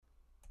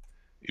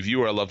If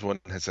you or a loved one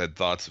has had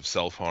thoughts of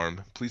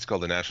self-harm, please call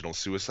the National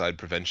Suicide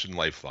Prevention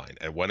Lifeline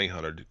at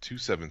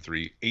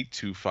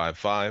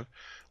 1-800-273-8255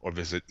 or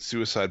visit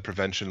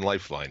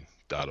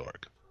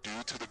suicidepreventionlifeline.org.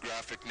 Due to the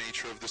graphic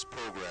nature of this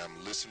program,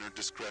 listener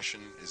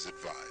discretion is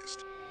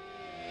advised.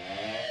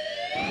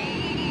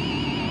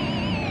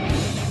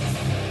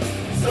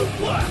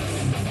 Suplex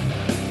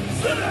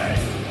City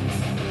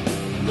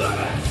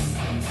Limits.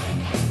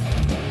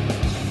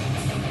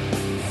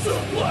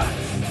 Suplex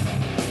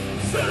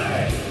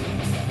City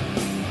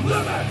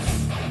Limits.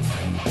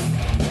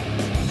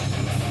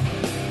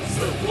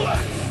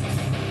 Suplex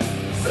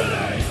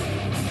City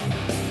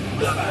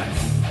Limits.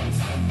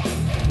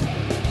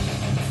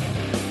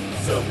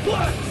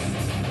 Suplex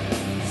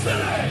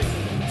City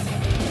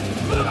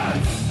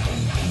Limits.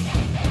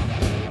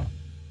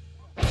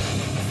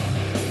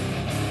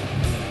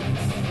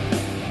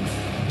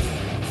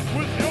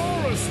 With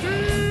your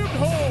esteemed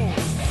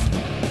hosts,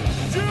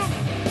 Jim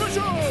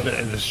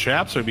Bishop. The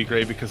straps would be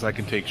great because I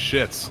can take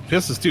shits.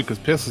 Pisses too, because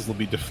pisses will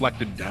be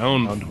deflected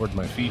down on toward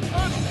my feet.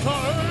 And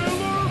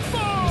Tyler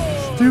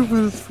Fox.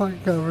 Stupidest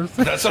fucking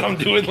conversation. That's what I'm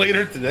doing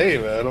later today,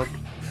 man.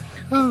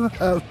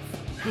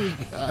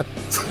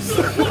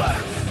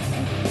 Suplex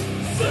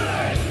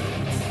City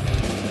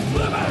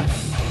Limits.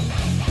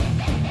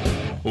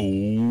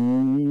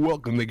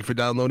 Welcome. Thank you for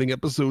downloading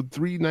episode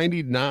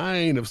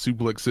 399 of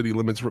Suplex City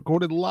Limits,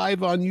 recorded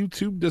live on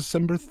YouTube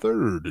December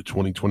 3rd,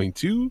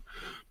 2022.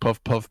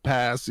 Puff, puff,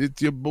 pass.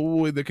 It's your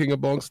boy, the king of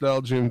bonk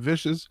style, Jim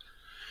Vicious.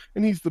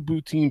 And he's the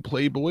poutine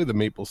playboy, the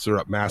maple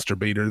syrup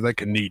masturbator, the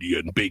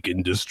Canadian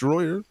bacon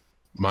destroyer,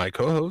 my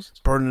co-host.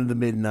 Burning the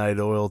midnight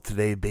oil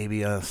today,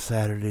 baby, on a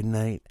Saturday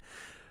night.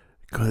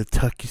 Gonna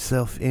tuck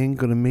yourself in,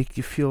 gonna make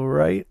you feel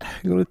right.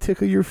 Gonna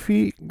tickle your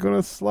feet,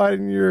 gonna slide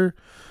in your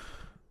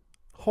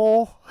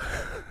hole.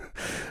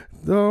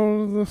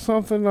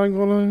 Something, I'm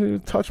gonna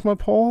touch my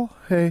pole.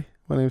 Hey,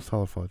 my name's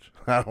Tyler Fudge.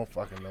 I don't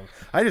fucking know.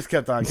 I just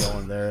kept on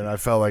going there, and I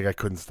felt like I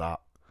couldn't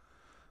stop.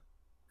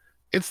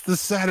 It's the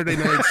Saturday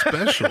night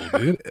special,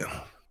 dude.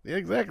 Yeah,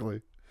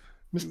 exactly.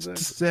 Mr.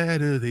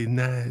 Saturday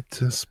night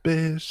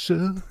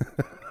special.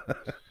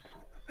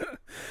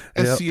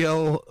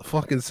 SCL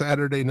fucking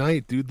Saturday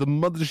night, dude. The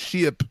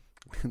mothership.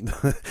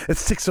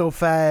 It's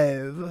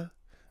 6:05.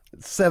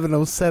 It's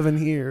 7:07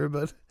 here,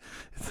 but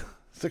it's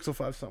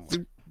 6:05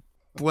 somewhere.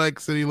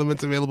 Suplex City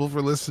Limits available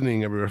for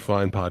listening everywhere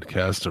fine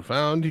podcasts are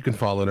found. You can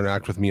follow and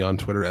interact with me on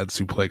Twitter at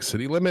Suplex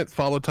City Limit.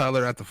 Follow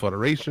Tyler at The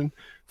Federation.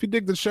 If you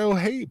dig the show,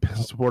 hey,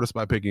 support us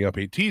by picking up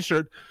a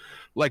t-shirt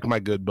like my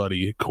good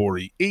buddy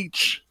Corey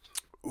H.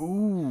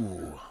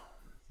 Ooh.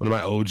 One of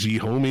my OG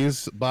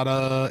homies bought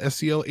a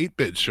SCL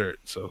 8-bit shirt.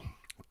 So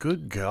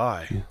Good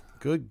guy.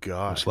 Good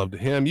guy. much love to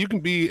him. You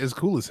can be as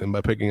cool as him by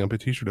picking up a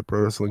t-shirt at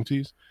Pro Wrestling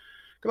Tees.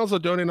 You can also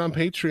donate on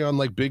Patreon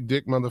like Big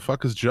Dick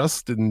Motherfuckers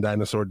Justin,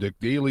 Dinosaur Dick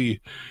Daily,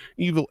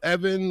 Evil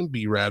Evan,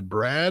 B-Rad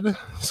Brad,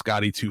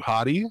 Scotty Too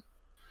Hottie,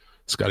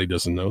 Scotty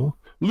Doesn't Know,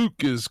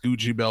 Lucas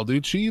Gucci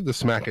Balducci, the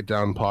Smack It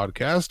Down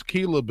podcast,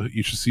 Caleb,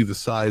 you should see the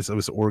size of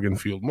his Oregon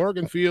Field,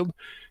 Morganfield,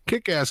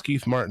 Kick-Ass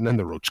Keith Martin, and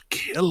the Roach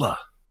Killer.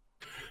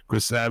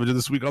 Chris Savage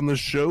this week on the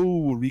show,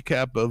 a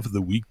recap of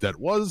the week that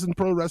was in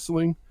pro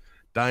wrestling,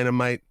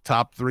 Dynamite,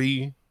 top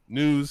 3,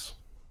 news,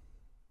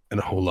 and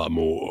a whole lot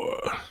more.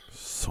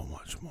 So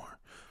much more.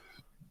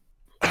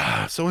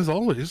 So as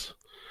always,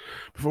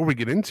 before we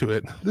get into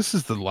it, this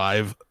is the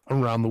live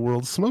around the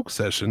world smoke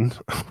session.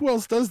 Who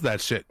else does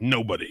that shit?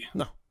 Nobody.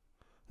 No.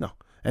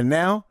 And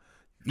now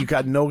you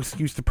got no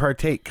excuse to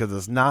partake because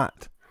it's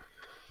not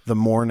the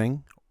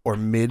morning or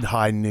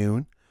mid-high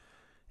noon.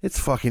 It's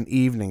fucking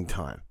evening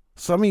time.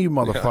 Some of you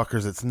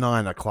motherfuckers, It's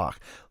 9 o'clock.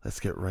 Let's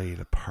get ready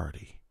to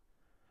party.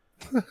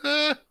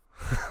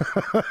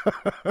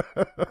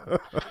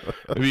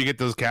 Maybe you get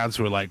those cats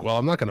who are like, well,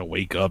 I'm not going to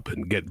wake up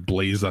and get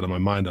blazed out of my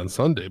mind on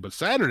Sunday, but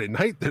Saturday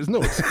night, there's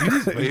no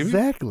excuse, baby.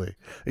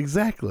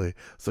 Exactly.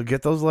 So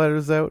get those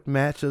letters out,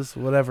 matches,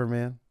 whatever,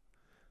 man.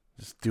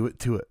 Just do it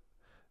to it.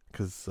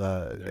 Because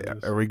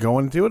are we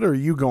going to it or are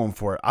you going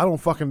for it? I don't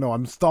fucking know.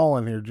 I'm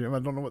stalling here, Jim. I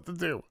don't know what to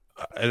do.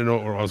 I don't know,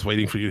 or I was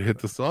waiting for you to hit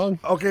the song.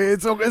 Okay,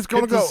 it's going to Hit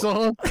go. the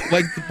song,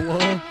 like the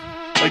blonde.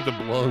 Like the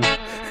blonde.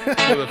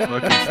 What a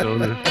fucking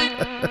stoner.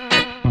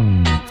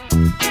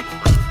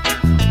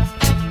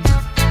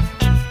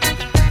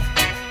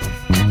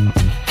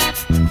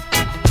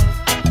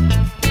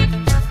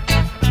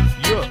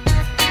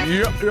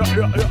 Yeah.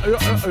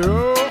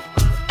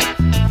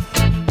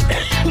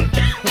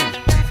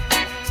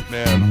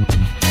 Man,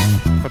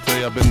 I'll tell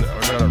you, I've been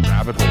on a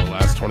rabbit hole the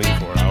last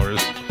 24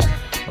 hours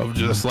of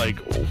just like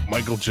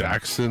Michael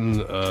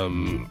Jackson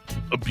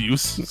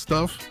abuse and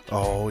stuff.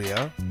 Oh,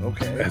 yeah?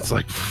 Okay. It's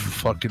like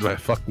fucking, that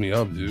fucked me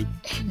up, dude.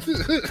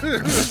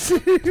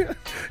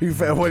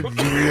 What, did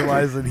you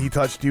realize that he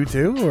touched you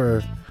too,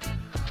 or?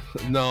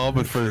 No,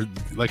 but for,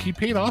 like, he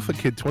paid off a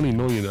kid $20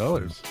 million.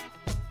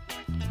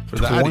 For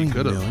that, he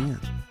could have.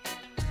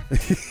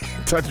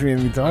 Touch me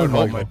anytime.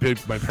 I hope my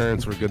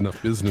parents were good enough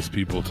business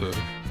people to.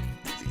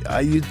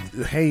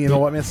 Hey, you know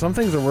what, man? Some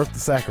things are worth the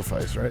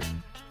sacrifice, right?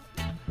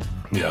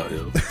 Yeah.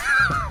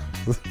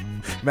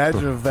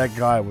 Imagine if that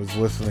guy was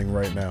listening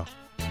right now.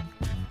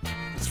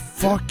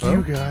 Fuck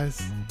you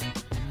guys.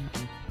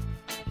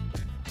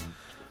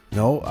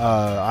 No,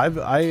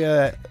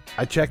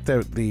 I checked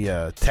out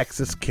the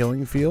Texas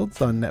Killing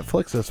Fields on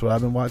Netflix. That's what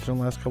I've been watching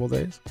the last couple of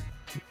days.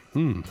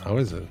 How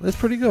is it? It's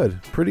pretty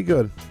good. Pretty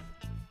good.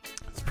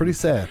 It's pretty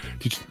sad.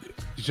 Did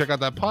you check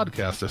out that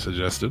podcast I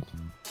suggested?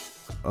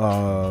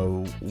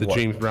 The What?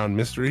 James Brown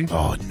Mystery?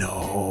 Oh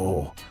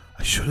no!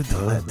 I should have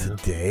done that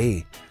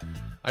today.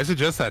 I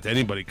suggest that to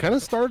anybody. Kind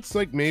of starts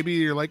like maybe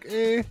you're like,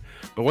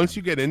 but once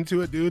you get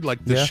into it, dude,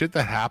 like the shit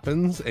that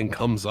happens and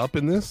comes up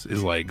in this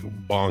is like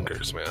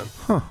bonkers, man.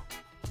 Huh.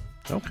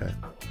 Okay.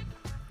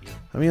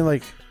 I mean,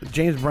 like,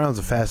 James Brown's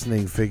a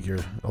fascinating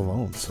figure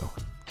alone, so.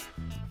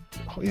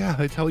 Oh, yeah,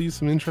 they tell you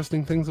some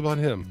interesting things about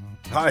him.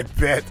 I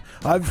bet.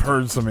 I've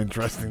heard some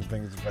interesting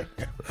things about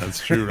him.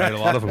 That's true, right? A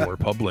lot of them were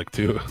public,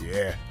 too.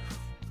 Yeah.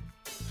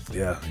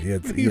 Yeah,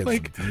 He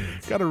like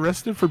got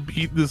arrested for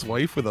beating his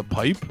wife with a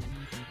pipe,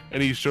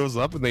 and he shows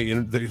up and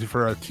they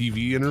for a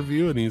TV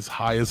interview, and he's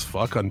high as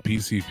fuck on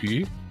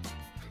PCP.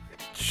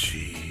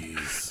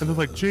 Jeez. And they're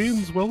like,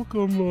 James,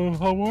 welcome.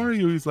 How are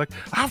you? He's like,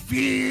 I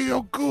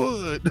feel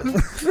good.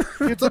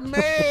 It's a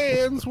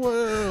man's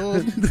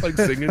world. He's like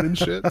singing and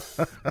shit.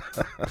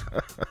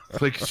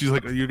 Like she's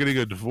like, you're getting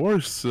a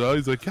divorce. So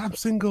he's like, yeah, I'm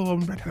single.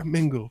 I'm ready to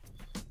mingle.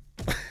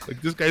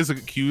 Like this guy's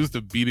accused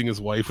of beating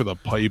his wife with a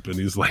pipe, and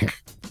he's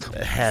like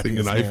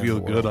singing "I Feel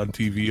Good" on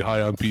TV,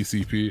 high on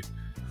PCP.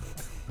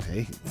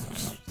 Hey,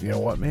 you know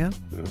what, man?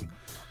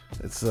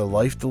 It's a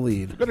life to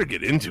lead. Better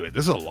get into it.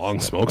 This is a long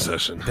smoke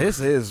session. This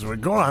is. I'm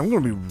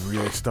gonna be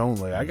really stoned.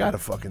 Like I gotta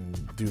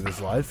fucking do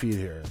this live feed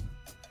here.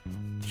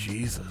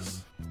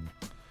 Jesus.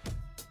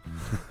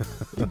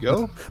 There you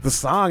go. The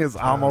song is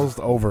almost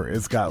over.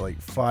 It's got like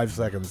 5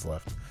 seconds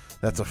left.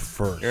 That's a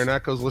first. Aaron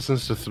Echoes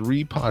listens to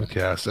 3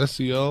 podcasts: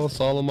 SCL,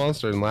 Solid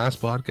Monster, and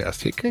Last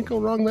Podcast. You can't go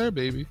wrong there,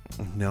 baby.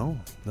 No,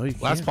 you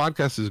can't. Last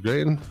Podcast is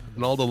great, and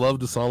all the love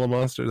to Solid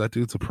Monster. That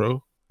dude's a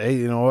pro. Hey,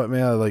 you know what,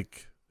 man?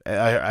 Like,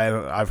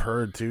 I've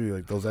heard too,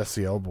 like those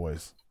SCL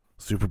boys,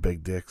 super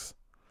big dicks.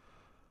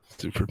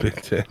 Super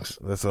big dicks.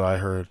 That's what I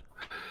heard.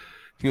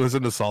 He was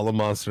into Solid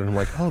Monster, and I'm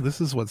like, oh, this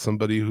is what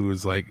somebody who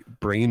is like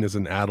brain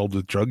isn't addled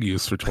with drug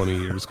use for 20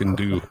 years can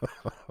do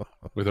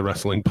with a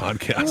wrestling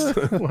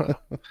podcast.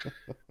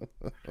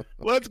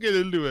 Let's get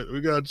into it. We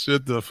got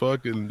shit to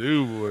fucking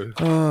do, boy.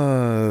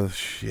 Oh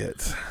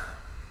shit.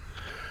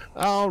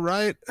 All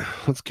right,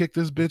 let's kick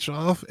this bitch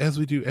off as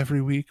we do every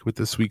week with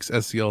this week's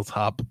SCL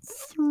Top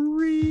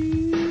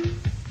 3.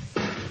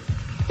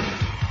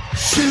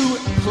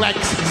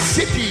 Suplex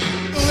City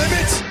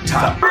Limits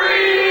Top 3.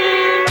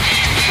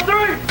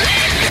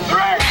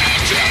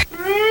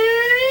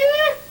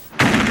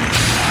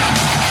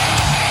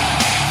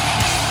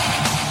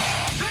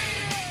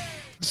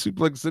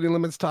 Suplex City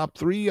Limits Top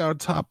 3, our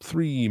top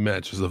 3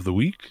 matches of the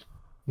week.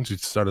 We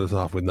should start us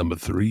off with number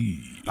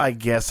 3. I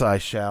guess I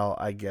shall.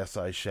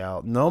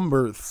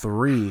 Number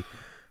 3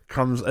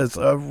 comes as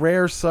a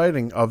rare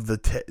sighting of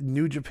the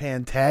New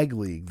Japan Tag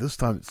League. This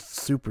time it's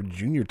Super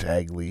Junior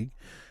Tag League.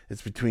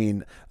 It's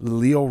between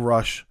Leo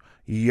Rush,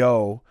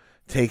 Yo,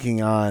 taking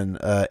on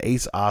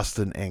Ace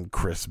Austin and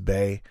Chris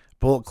Bay.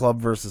 Bullet Club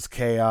versus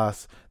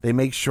Chaos. They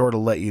make sure to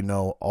let you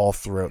know all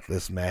throughout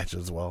this match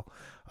as well.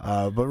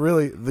 But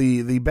really,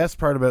 the best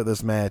part about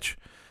this match,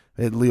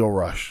 Leo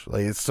Rush.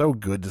 Like, it's so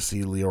good to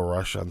see Leo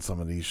Rush on some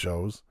of these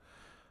shows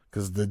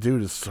because the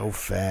dude is so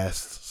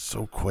fast,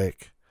 so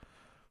quick.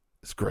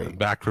 It's great.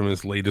 Back from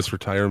his latest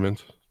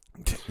retirement.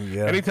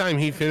 Yeah. Anytime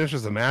he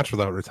finishes a match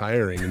without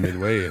retiring in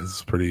midway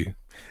is pretty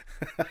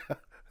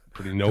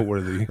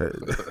noteworthy.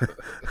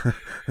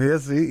 Yeah,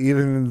 see,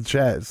 even in the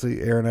chat,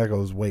 see, Aaron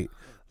Echoes, wait,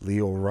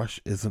 Leo Rush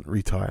isn't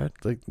retired?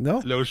 Like,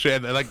 no. No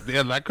shit. Like,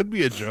 yeah, that could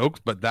be a joke,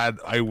 but that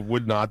I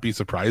would not be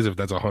surprised if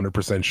that's a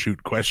 100%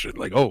 shoot question.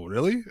 Like, oh,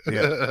 really?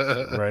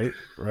 Yeah.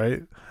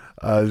 Right.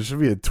 There should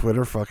be a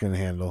Twitter fucking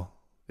handle.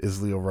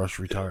 Is Leo Rush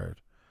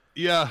retired?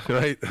 Yeah,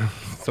 right.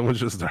 Someone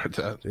should start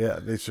that. Yeah,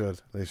 they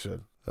should. So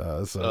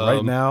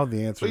right now,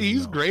 the answer is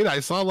he's no. great. I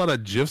saw a lot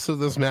of GIFs of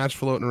this match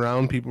floating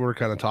around. People were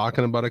kind of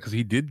talking about it because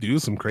he did do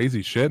some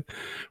crazy shit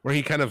where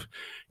he kind of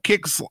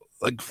kicks,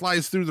 like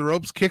flies through the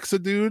ropes, kicks a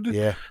dude,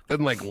 Yeah.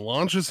 then like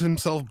launches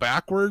himself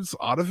backwards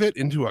out of it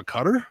into a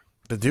cutter.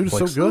 The dude is Like,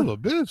 so son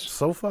of good. a bitch.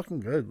 So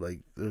fucking good. Like,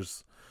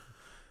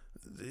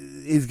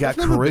 he's got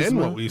That's never been charisma.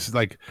 what we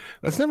like.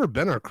 That's never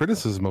been our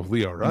criticism of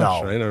Leo Rush,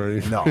 No. right?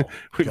 No.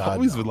 We've God,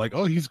 always no. been like,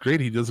 oh, he's great.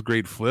 He does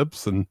great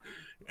flips and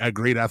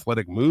great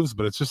athletic moves,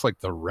 but it's just like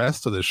the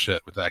rest of the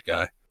shit with that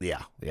guy.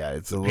 Yeah,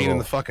 it's a Pain little. in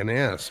the fucking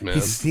ass, man. He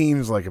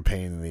seems like a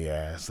pain in the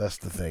ass. That's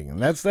the thing, and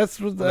that's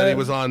what. And then he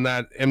was on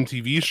that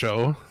MTV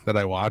show that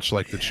I watched,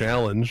 like The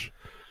Challenge,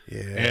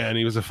 Yeah. and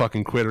he was a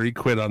fucking quitter. He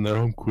quit on there.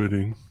 I'm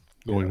quitting,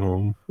 going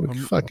home. Like,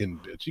 fucking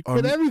bitch. He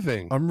quit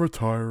everything. I'm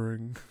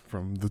retiring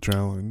from the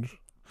challenge.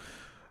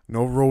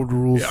 No road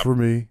rules for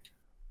me.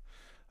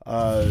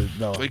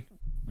 No. Like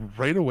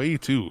right away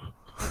too.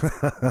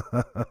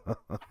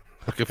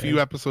 Like a few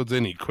episodes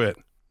in, he quit.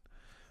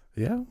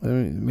 Yeah, I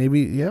mean,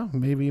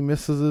 maybe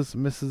misses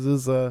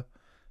his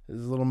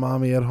his little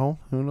mommy at home.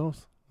 Who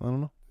knows? I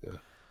don't know. Yeah.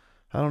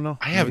 I don't know.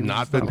 I have Maybe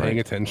not it's been paying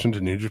right. attention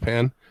to New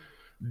Japan.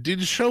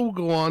 Did Show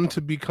go on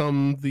to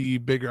become the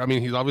bigger? I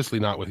mean, he's obviously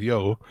not with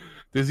Yo.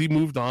 Does he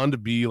moved on to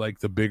be like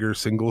the bigger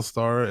single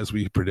star as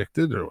we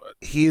predicted, or what?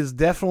 He is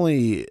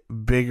definitely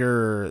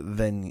bigger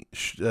than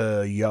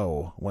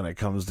Yo when it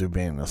comes to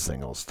being a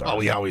single star. Oh,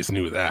 we always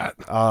knew that.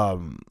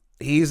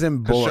 He's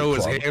in The Bullet Show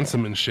Club, is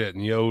handsome and shit,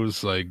 and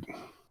Yo's like,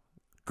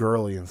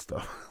 girly and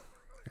stuff.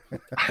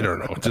 I don't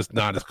know, just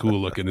not as cool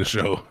looking as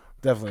Show.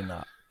 Definitely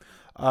not.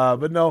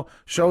 But no,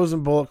 Show's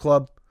in Bullet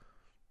Club.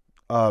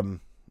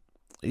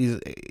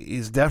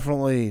 He's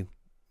definitely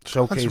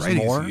showcased That's right.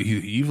 more.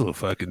 He's evil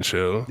fucking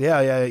Show.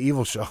 Yeah,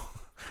 Evil Show.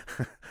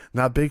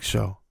 Not Big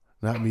Show.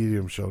 Not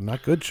Medium Show.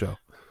 Not Good Show.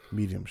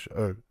 Medium Show.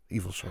 Or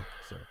Evil Show.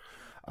 Sorry.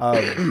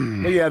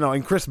 But yeah, no,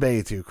 and Chris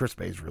Bay too. Chris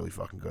Bay's really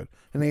fucking good.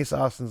 And Ace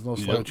Austin's no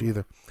slouch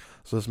either.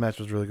 So this match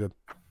was really good.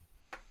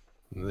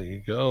 There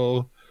you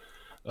go.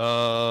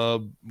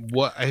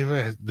 What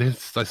I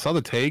saw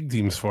the tag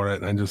teams for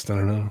it, and I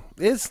don't know.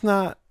 It's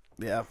not.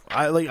 Yeah,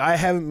 I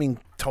haven't been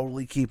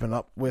totally keeping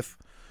up with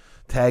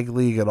Tag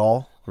League at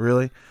all.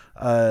 Really,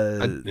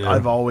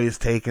 I've always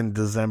taken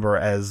December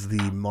as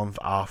the month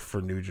off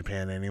for New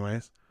Japan,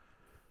 anyways.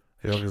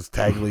 Because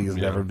Tag League has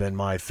never been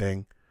my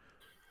thing.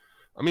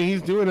 I mean,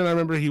 he's doing it. I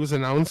remember he was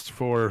announced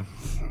for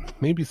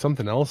maybe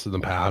something else in the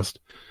past.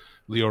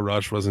 Leo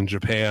Rush was in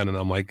Japan, and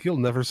I'm like, he'll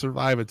never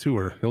survive a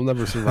tour. He'll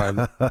never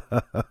survive.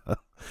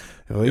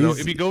 Well,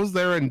 if he goes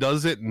there and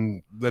does it,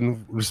 and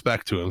then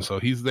respect to him. So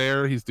he's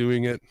there. He's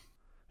doing it.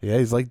 Yeah,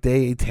 he's like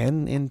day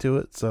 10 into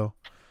it. So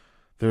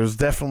there's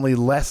definitely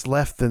less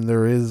left than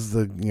there is.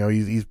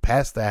 He's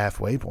past the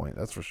halfway point.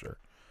 That's for sure.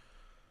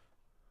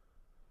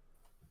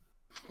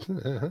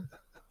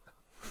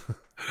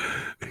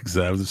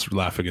 Exactly. I'm just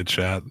laughing at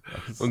chat.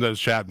 Sometimes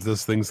chat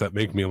does things that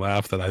make me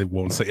laugh that I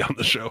won't say on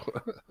the show.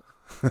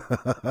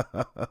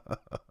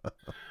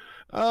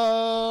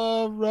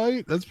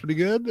 Right. That's pretty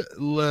good.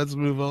 Let's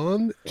move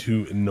on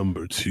to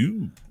number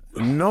 2.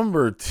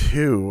 Number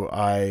 2,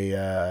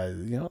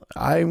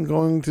 I'm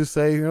going to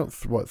say,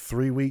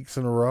 3 weeks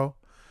in a row,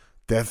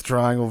 Death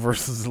Triangle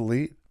versus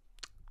Elite.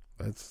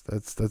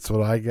 That's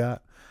what I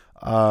got.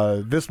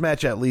 This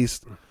match, at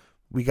least,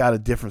 we got a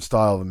different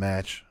style of a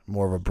match,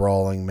 more of a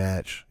brawling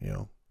match.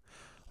 A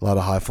lot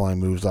of high flying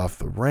moves off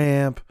the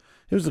ramp.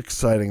 It was an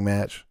exciting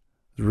match.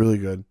 It was really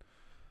good.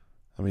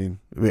 I mean,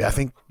 I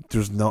think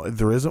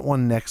there isn't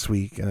one next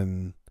week,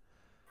 and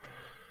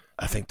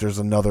I think there's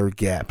another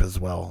gap as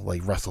well,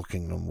 like Wrestle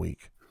Kingdom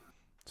week.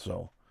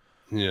 So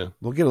yeah,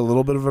 we'll get a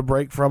little bit of a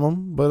break from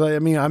them, but I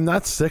mean, I'm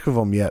not sick of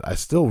them yet. I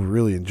still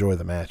really enjoy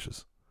the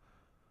matches.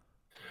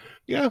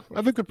 Yeah,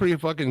 I think they're pretty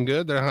fucking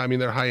good. They're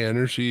high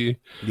energy.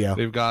 Yeah,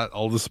 they've got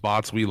all the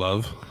spots we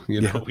love.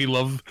 We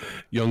love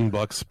Young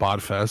Bucks Spot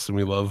Fest, and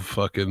we love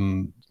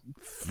fucking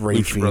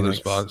Lucha Brothers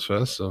Spot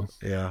Fest. So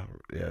yeah.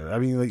 I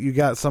mean, you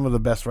got some of the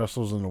best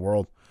wrestlers in the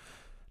world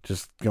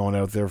just going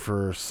out there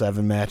for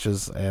 7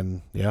 matches,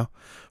 and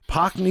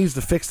Pac needs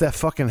to fix that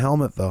fucking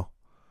helmet though.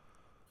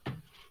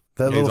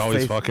 He's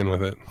always fucking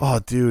with it. Oh,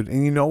 dude,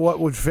 and you know what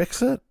would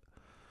fix it?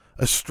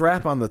 A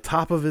strap on the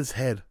top of his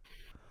head.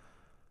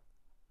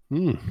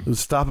 It would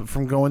stop it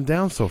from going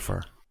down so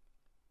far.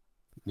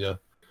 Yeah.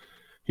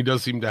 He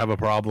does seem to have a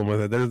problem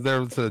with it.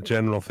 There's a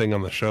general thing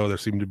on the show. There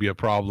seemed to be a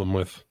problem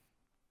with,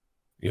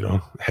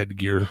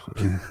 headgear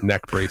and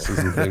neck braces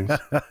and things.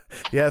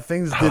 Yeah,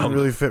 things didn't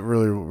really fit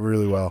really,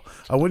 really well.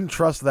 I wouldn't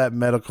trust that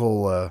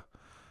medical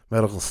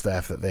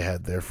staff that they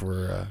had there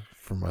for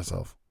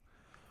myself.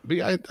 But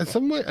yeah,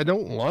 I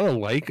don't want to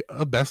like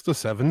a best of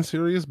 7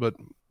 series, but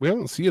we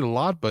don't see it a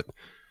lot. But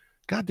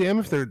goddamn,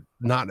 if they're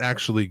not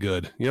actually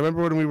good.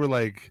 Remember when we were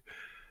like,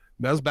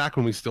 that was back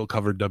when we still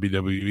covered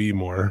WWE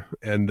more,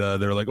 and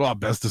they were like, "Oh,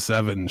 best of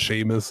 7,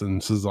 Sheamus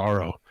and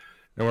Cesaro,"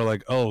 and we're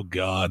like, "Oh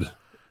God!"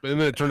 And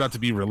then it turned out to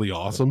be really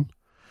awesome.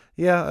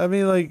 Yeah, I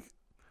mean, like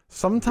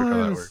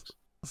sometimes,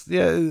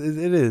 yeah,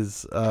 it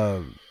is.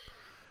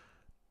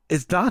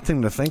 It's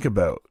daunting to think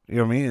about. You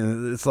know what I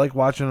mean? It's like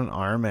watching an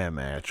Iron Man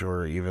match,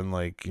 or even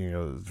like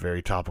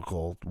very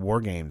topical War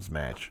Games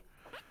match.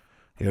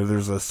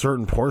 There's a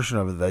certain portion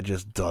of it that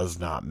just does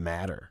not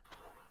matter.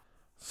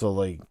 So,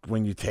 like,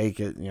 when you take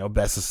it,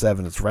 best of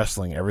 7, it's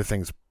wrestling.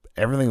 Everything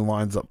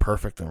lines up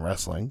perfect in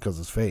wrestling because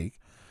it's fake.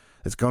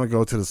 It's going to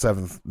go to the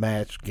 7th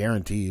match,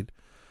 guaranteed,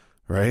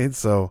 right?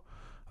 So,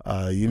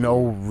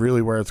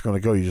 really where it's going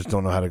to go. You just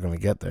don't know how they're going to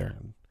get there.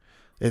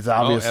 It's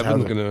obvious.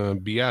 Evan's going to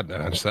be at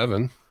match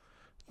 7.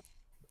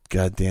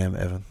 Goddamn,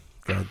 Evan.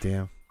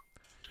 Goddamn.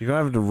 You're going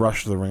to have to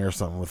rush to the ring or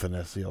something with an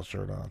SCL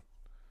shirt on.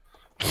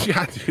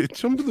 Yeah, dude,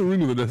 jump in the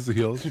ring with an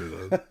SCL shirt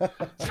on.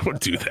 Don't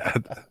do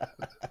that.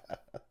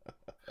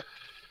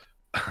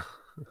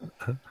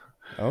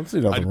 I don't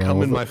see nothing I'd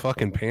come in my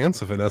fucking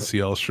pants if an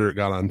SCL shirt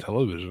got on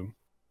television.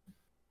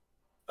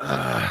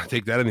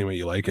 Take that any way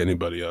you like,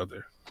 anybody out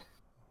there.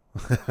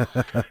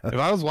 If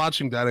I was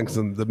watching that,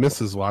 and the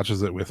missus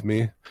watches it with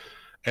me,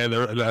 and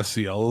an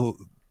SCL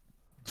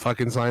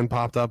fucking sign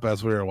popped up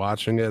as we were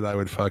watching it, I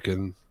would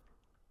fucking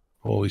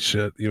Holy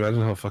shit! You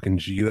imagine how fucking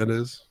G that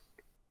is,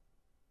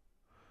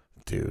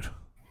 dude.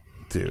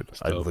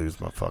 I'd dope. lose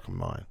my fucking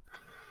mind.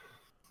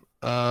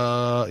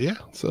 Yeah.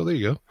 So there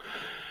you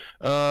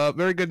go.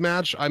 Very good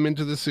match. I'm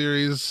into the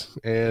series,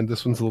 and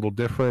this one's a little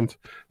different.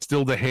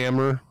 Still the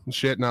hammer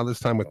shit. Now this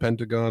time with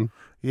Pentagon,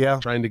 Yeah.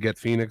 trying to get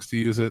Phoenix to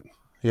use it.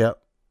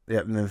 Yep.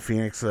 And then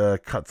Phoenix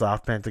cuts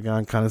off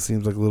Pentagon. Kind of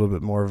seems like a little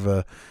bit more of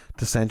a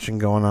dissension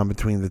going on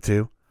between the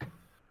two.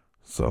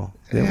 So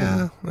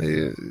Yeah.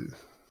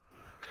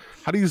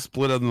 How do you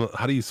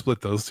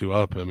split those two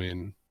up? I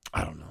mean,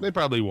 I don't know. they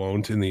probably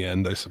won't in the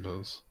end, I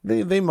suppose.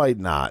 They might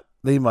not.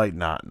 They might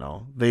not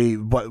know.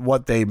 But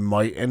what they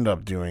might end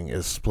up doing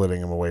is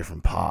splitting him away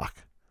from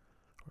Pac.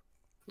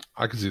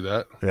 I can see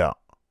that. Yeah.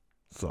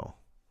 So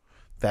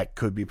that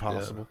could be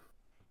possible.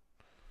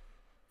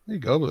 There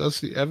you go. But that's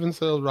the Evans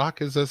Rock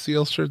his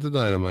SCL shirt to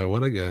Dynamite.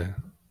 What a guy.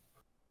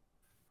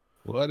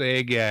 What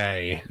a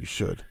guy. You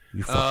should.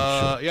 You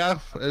fucking should. Yeah.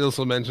 I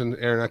also mentioned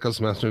Aaron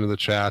Echoes mentioned in the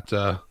chat.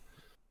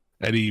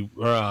 Kenny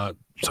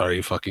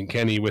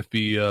with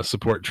the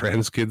support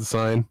trans kids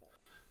sign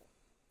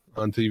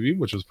on TV,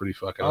 which was pretty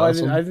fucking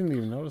awesome. I didn't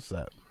even notice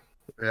that.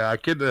 Yeah,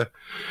 dude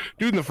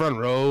in the front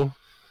row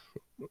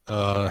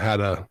had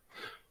a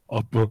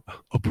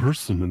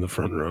person in the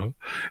front row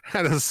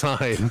had a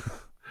sign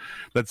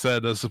that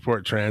said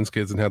support trans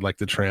kids and had like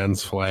the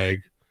trans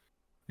flag,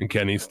 and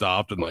Kenny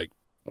stopped and like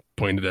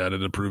pointed at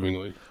it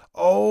approvingly.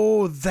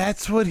 Oh,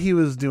 that's what he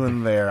was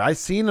doing there. I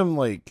seen him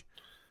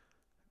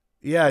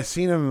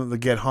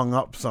get hung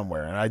up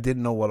somewhere, and I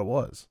didn't know what it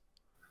was.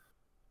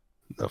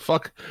 No,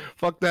 fuck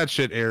that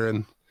shit,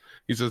 Aaron.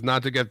 He says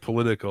not to get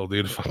political,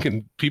 dude.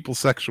 Fucking people's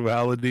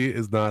sexuality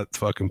is not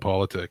fucking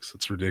politics.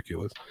 It's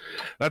ridiculous.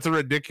 That's a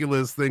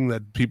ridiculous thing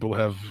that people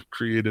have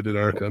created in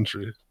our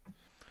country.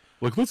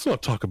 Like, let's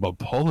not talk about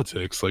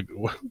politics. Like,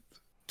 what?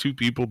 Two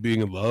people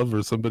being in love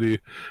or somebody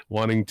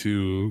wanting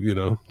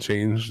to,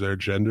 change their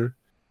gender.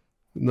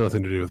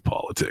 Nothing to do with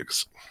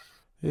politics.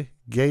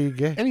 Gay, you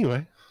gay.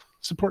 Anyway,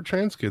 support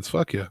trans kids.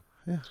 Fuck yeah.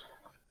 Yeah.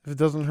 If it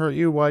doesn't hurt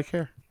you, why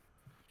care?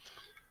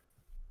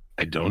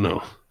 I don't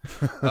know.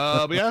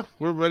 But yeah,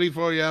 we're ready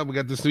for we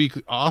got this week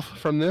off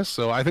from this,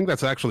 so I think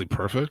that's actually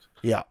perfect.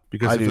 Yeah.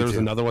 Because if there was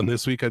another one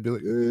this week, I'd be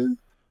like,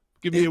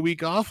 give me a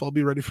week off, I'll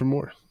be ready for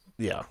more.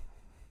 Yeah.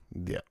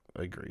 Yeah,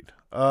 agreed.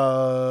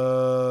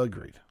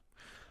 Agreed.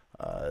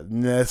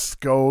 Let's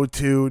go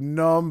to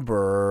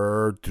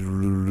number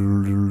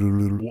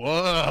 1.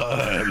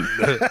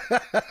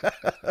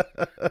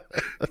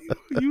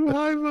 you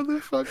high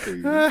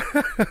motherfucker.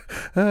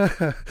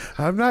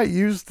 I'm not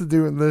used to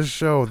doing this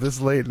show this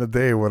late in the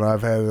day when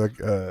I've had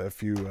a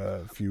few.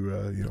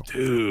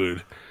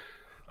 Dude,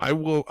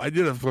 I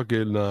did a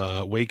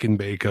fucking wake and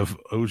bake of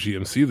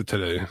OGMC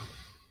today.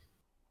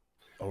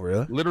 Oh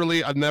really?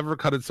 Literally, I've never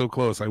cut it so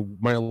close.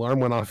 My alarm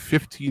went off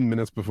 15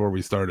 minutes before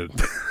we started.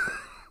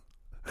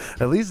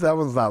 At least that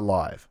one's not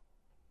live.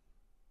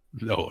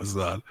 No, it's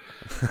not.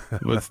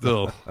 But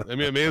still, I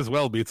mean, it may as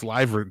well be. It's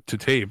live or to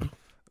tape.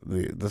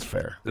 That's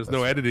fair. There's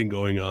no editing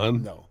going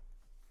on. No,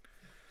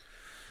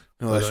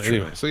 that's true.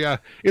 Anyway, so yeah,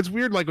 it's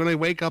weird. Like when I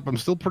wake up, I'm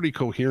still pretty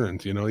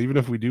coherent. Even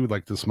if we do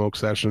like the smoke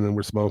session and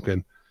we're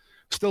smoking,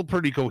 still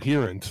pretty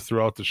coherent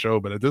throughout the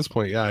show. But at this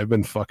point, yeah, I've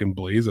been fucking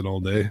blazing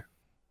all day.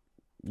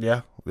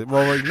 Yeah,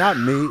 well, like not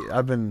me. I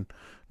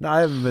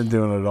haven't been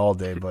doing it all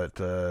day, but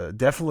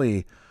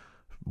definitely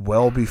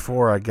well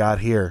before I got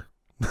here.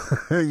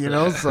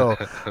 So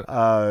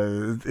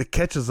it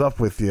catches up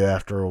with you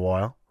after a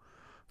while.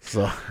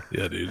 So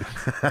yeah, dude.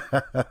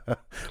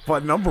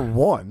 But number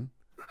one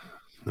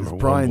is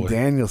Bryan boy.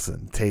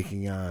 Danielson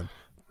taking on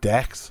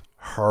Dax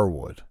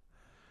Harwood.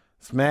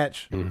 This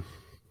match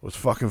was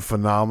fucking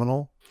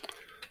phenomenal.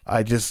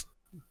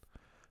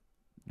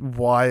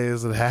 Why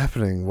is it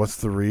happening? What's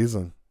the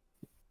reason?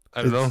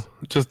 I don't know.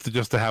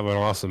 Just to have an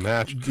awesome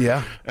match.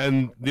 Yeah.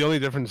 And the only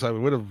difference I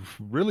would have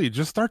really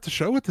just start the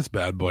show with this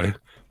bad boy.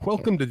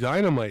 Welcome to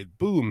Dynamite.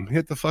 Boom.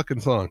 Hit the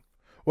fucking song.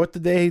 What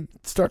did they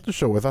start the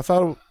show with? I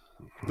thought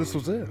this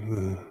was it.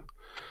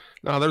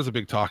 No, there's a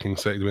big talking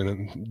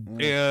segment.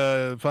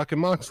 And fucking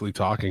Moxley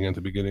talking at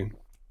the beginning.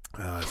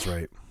 Oh, that's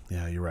right.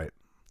 Yeah, you're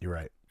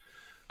right.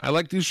 I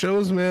like these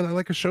shows, man. I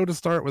like a show to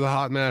start with a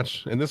hot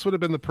match. And this would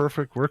have been the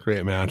perfect work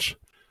rate match.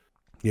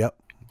 Yep.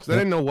 So I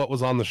didn't know what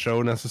was on the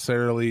show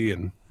necessarily,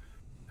 and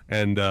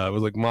it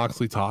was like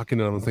Moxley talking,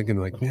 and I was thinking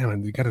like,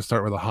 man, you got to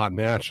start with a hot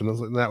match,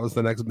 and that was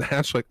the next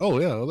match. Like, oh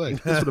yeah,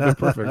 like, this would have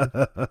been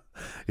perfect.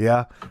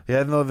 yeah.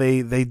 No,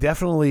 they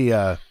definitely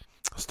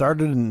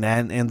started and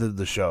ended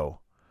the show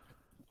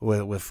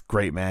with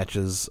great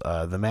matches.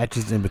 The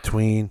matches in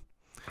between,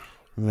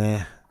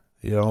 meh,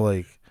 they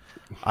were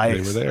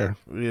there.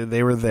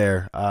 They were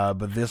there.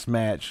 But this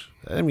match,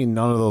 I mean,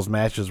 none of those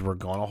matches were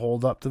gonna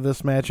hold up to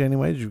this match,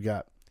 anyways. You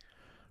got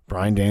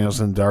Bryan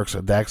Danielson,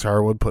 Dax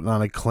Harwood putting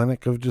on a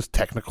clinic of just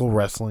technical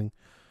wrestling,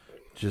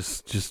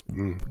 just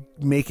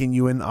making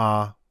you in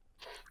awe.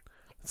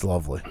 It's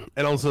lovely,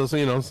 and also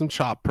some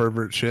chop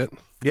pervert shit.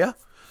 Yeah.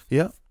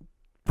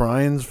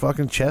 Bryan's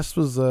fucking chest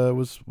was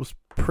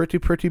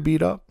pretty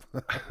beat up.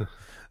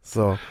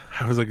 So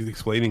I was like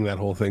explaining that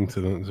whole thing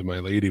to my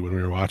lady when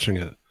we were watching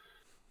it.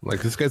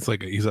 Like, this guy's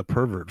like, he's a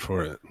pervert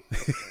for it.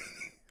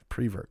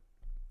 prevert.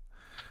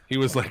 He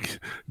was like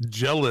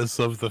jealous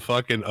of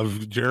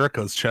of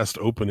Jericho's chest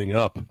opening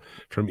up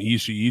from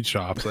Ishii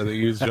chops. I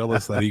think he was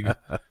jealous that he.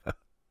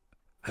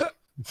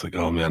 It's like,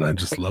 oh man, I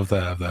just love to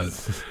have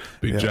that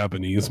big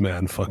Japanese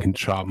man fucking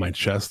chop my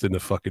chest into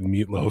fucking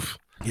meatloaf.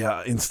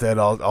 Yeah. Instead,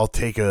 I'll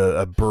take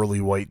a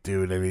burly white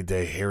dude any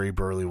day. Hairy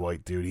burly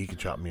white dude. He can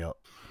chop me up.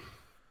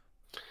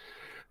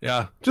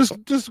 Yeah, just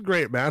a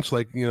great match.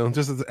 Like, you know,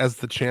 just as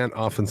the chant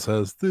often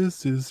says,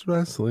 this is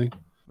wrestling.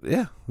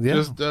 Yeah. Yeah.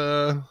 Just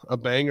a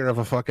banger of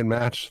a fucking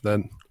match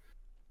that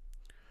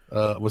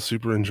was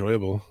super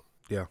enjoyable.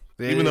 Yeah.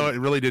 Even though it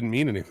really didn't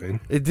mean anything.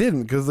 It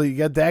didn't, because you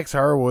got Dax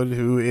Harwood,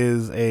 who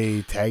is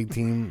a tag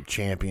team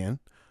champion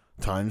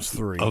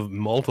 ×3 Of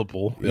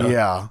multiple.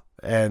 Yeah.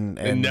 And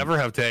never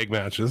have tag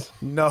matches.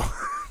 No,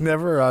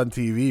 never on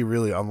TV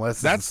really, unless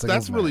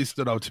That's really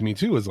stood out to me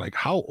too, is like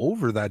how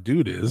over that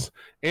dude is,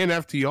 and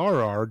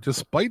FTR are,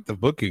 despite the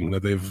booking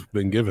that they've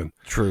been given.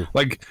 True.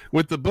 Like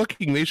with the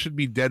booking, they should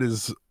be dead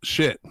as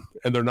shit,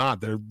 and they're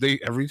not. They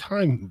every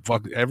time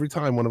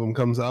one of them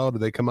comes out or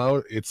they come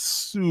out, it's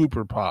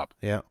super pop.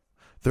 Yeah.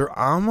 They're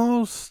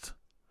almost.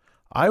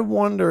 I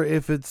wonder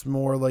if it's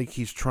more like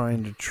he's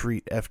trying to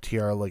treat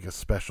FTR like a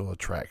special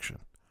attraction.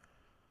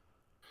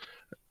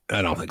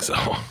 I don't think so.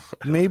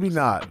 Maybe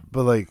not,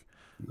 but like,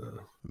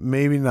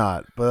 maybe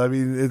not. But I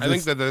mean, I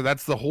think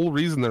that's the whole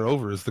reason they're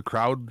over is the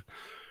crowd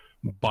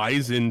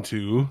buys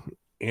into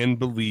and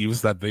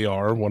believes that they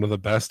are one of the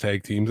best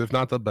tag teams, if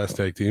not the best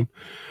tag team,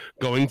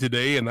 going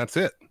today, and that's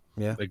it.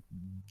 Yeah, like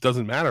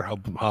doesn't matter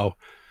how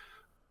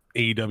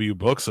AEW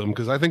books them,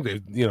 because I think they,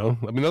 you know,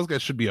 I mean, those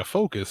guys should be a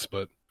focus,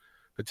 but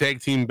the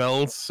tag team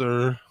belts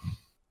are,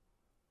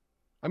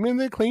 I mean,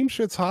 they claim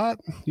shit's hot,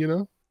 you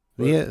know.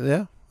 But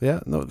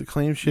Yeah, no, the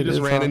Acclaim shit just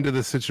is ran hot. into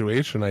the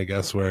situation, I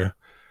guess, where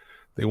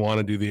they want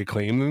to do the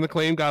Acclaim, and the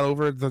Acclaim got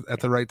over at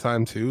the right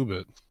time too.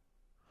 But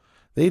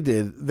they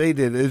did.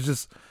 It's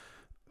just,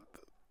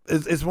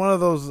 it's one of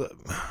those.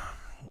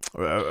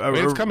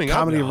 It's coming up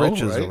Comedy now,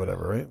 Riches right? or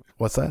whatever, right?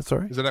 What's that?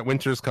 Sorry, is it at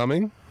Winter's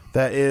Coming?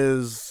 that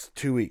is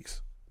 2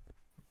 weeks.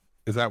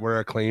 Is that where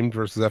Acclaimed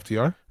versus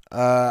FTR?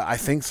 I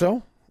think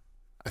so.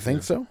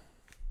 So.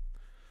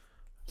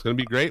 It's gonna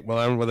be great.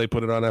 Well, will they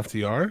put it on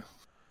FTR?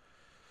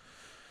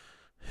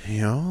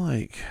 You know,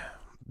 like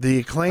the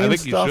Acclaim I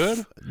think you stuff.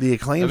 should. The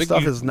Acclaim I think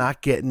stuff you- is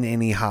not getting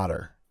any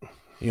hotter.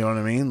 You know what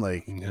I mean?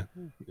 Like, Yeah.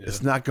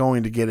 it's not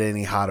going to get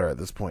any hotter at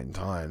this point in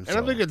time. And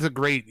I think it's a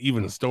great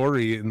even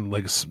story in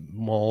like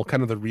small,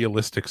 kind of the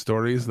realistic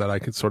stories that I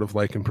could sort of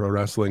like in pro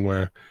wrestling,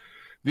 where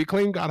the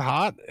Acclaim got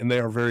hot and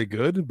they are very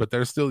good, but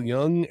they're still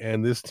young.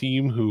 And this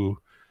team who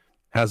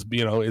has,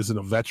 you know, isn't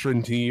a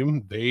veteran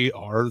team, they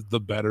are the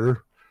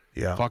better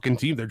fucking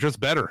team. They're just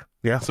better.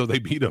 Yeah. So they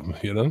beat them,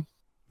 you know?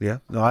 Yeah,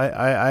 no,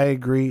 I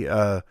agree.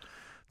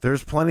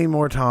 There's plenty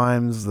more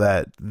times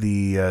that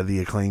the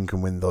Acclaim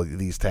can win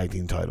these tag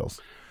team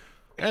titles.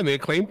 And the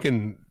Acclaim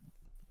can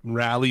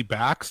rally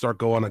back, start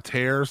go on a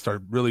tear,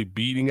 start really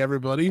beating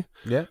everybody.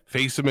 Yeah.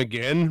 Face them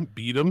again,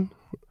 beat them.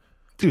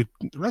 Dude,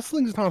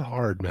 wrestling's not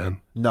hard, man.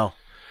 No.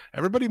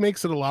 Everybody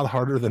makes it a lot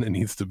harder than it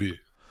needs to be.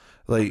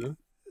 Like,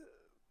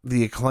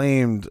 the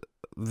Acclaimed,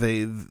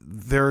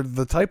 they're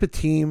the type of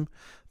team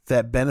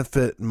that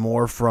benefit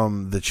more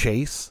from the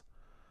chase.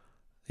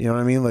 You know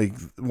what I mean? Like,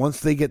 once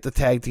they get the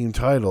tag team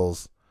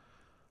titles,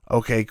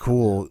 okay,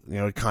 cool. You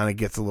know, it kind of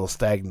gets a little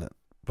stagnant.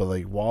 But,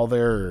 like, while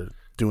they're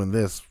doing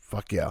this,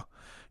 fuck yeah.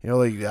 You know,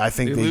 like, I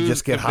think they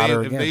just get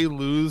hotter again. If they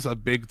lose a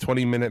big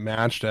 20-minute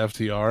match to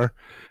FTR,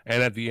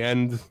 and at the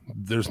end,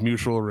 there's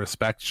mutual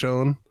respect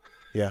shown,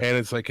 yeah, and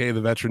it's like, hey,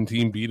 the veteran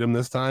team beat them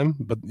this time.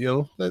 But, you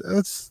know,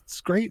 it's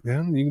great,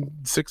 man.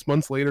 6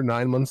 months later,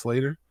 9 months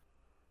later,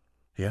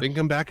 they can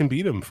come back and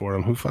beat them for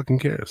them. Who fucking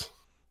cares?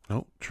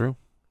 No, true.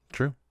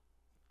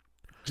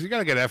 You got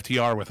to get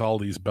FTR with all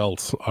these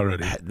belts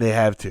already. They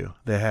have to.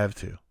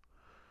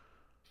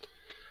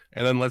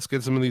 And then let's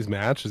get some of these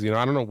matches. You know,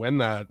 I don't know when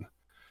that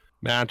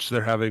match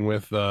they're having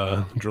with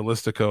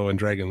Dralistico and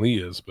Dragon Lee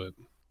is, but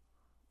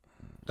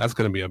that's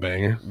going to be a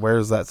banger. Where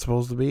is that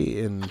supposed to be?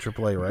 In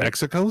AAA, right?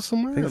 Mexico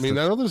somewhere? I mean,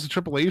 I know there's a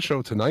AAA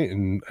show tonight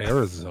in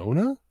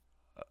Arizona.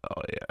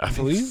 Oh, yeah. I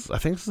think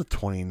it's the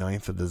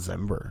 29th of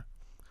December.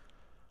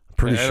 I'm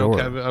pretty I sure.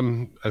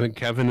 I think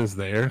Kevin is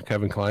there.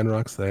 Kevin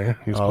Kleinrock's there.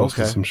 He's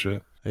posted some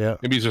shit. Yeah.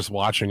 Maybe he's just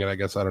watching it, I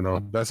guess. I don't know.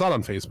 I saw it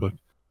on Facebook.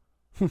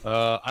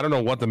 I don't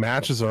know what the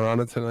matches are on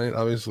it tonight,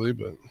 obviously,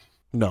 but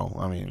no,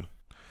 I mean,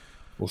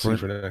 we'll see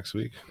for next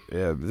week.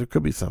 Yeah, there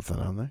could be something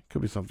on there.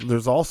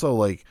 There's also,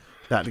 like,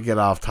 not to get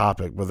off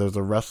topic, but there's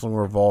a Wrestling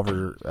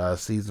Revolver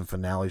season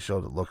finale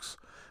show that looks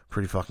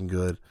pretty fucking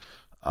good.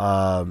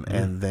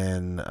 And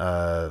then,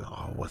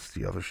 what's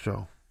the other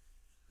show?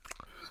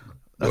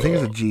 I think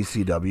it's a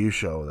GCW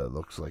show that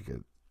looks like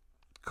it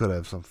could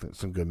have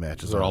some good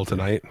matches. They're all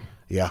tonight.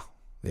 Yeah.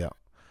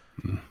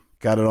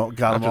 Got it all.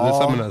 Got After them all.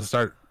 this, I'm gonna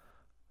start.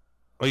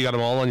 Oh, you got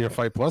them all on your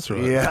Fight Plus, or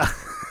what? Yeah,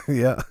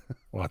 yeah.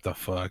 What the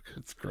fuck?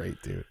 It's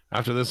great, dude.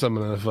 After this, I'm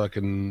gonna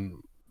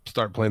fucking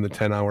start playing the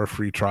 10-hour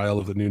free trial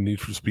of the new Need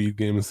for Speed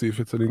game and see if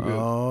it's any good.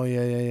 Oh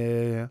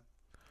yeah.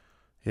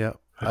 Yeah,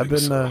 I think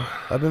so.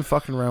 I've been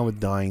fucking around with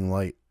Dying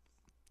Light.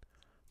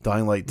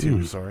 Dying Light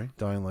 2, sorry.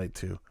 Dying Light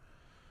 2.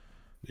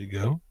 There you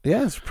go.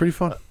 Yeah, it's pretty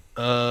fun.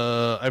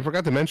 I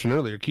forgot to mention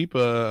earlier, keep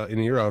an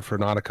ear out for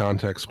Not a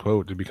Context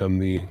Quote to become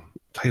the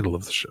title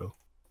of the show.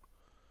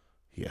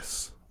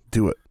 Yes.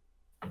 Do it.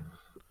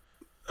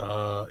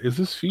 Is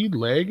this feed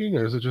lagging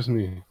or is it just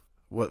me?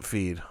 What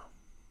feed?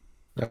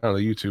 I don't know,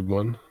 the YouTube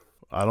one.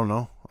 I don't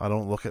know. I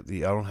don't have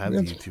the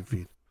YouTube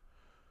feed.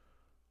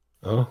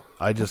 Oh.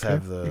 I just okay.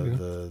 have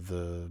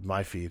the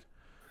my feed.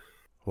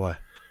 Why?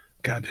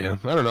 Goddamn.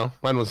 I don't know.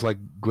 Mine was like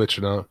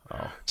glitching out.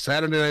 Oh.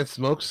 Saturday Night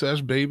Smoke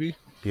Sesh, baby.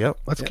 Yep.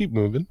 Let's keep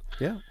moving.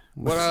 Yeah.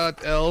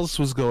 What else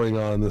was going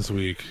on this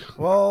week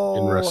Well,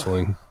 in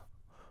wrestling?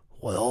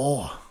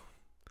 Well,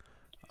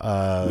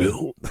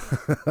 I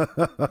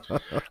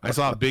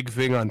saw a big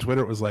thing on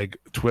Twitter. It was like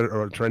Twitter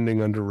or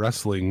trending under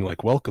wrestling,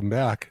 like "Welcome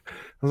back." I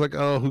was like,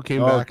 "Oh, who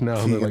came back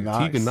now?" And they're like,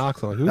 Tegan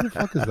Knox. I'm like, who the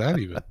fuck is that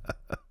even?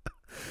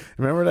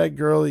 Remember that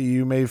girl that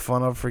you made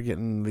fun of for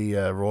getting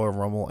the Royal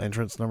Rumble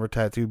entrance number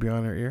tattooed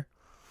behind her ear?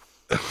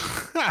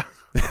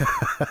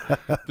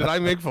 Did I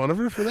make fun of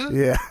her for that?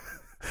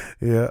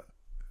 Yeah.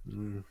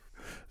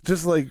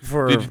 Just like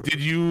for did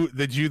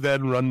you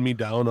then run me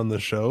down on the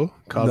show,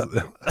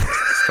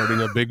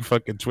 starting a big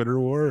fucking Twitter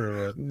war?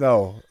 Or what?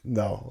 No.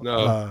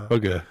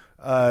 Okay.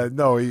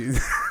 No.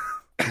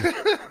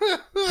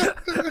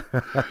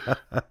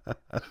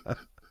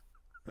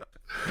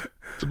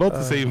 It's about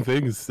the same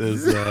thing as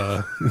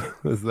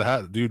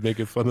that dude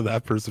making fun of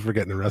that person for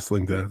getting a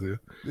wrestling tattoo.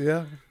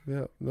 Yeah.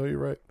 No, you're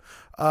right.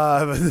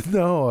 But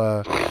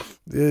no.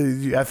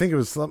 I think it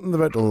was something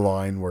about the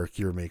line work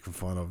you were making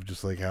fun of,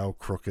 just like how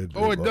crooked.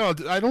 Oh no,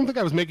 I don't think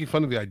I was making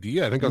fun of the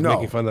idea. I think I was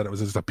making fun that it was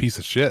just a piece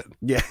of shit.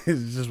 Yeah, it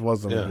just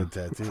wasn't a good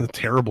tattoo. A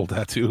terrible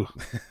tattoo.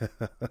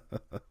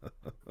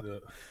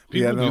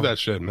 People do that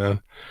shit,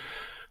 man.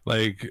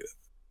 Like,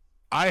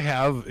 I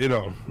have,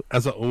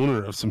 as an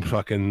owner of some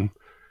fucking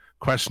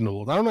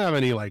questionable. I don't have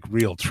any like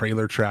real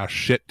trailer trash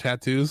shit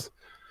tattoos,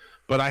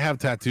 but I have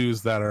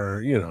tattoos that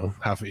are,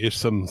 have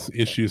some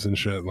issues and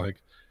shit.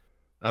 Like,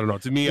 I don't know.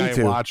 To me, I'm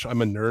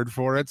a nerd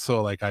for it.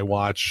 So like I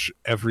watch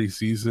every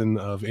season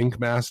of Ink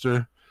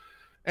Master.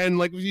 And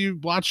like if you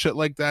watch shit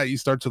like that, you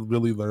start to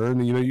really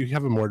learn, you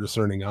have a more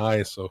discerning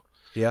eye. So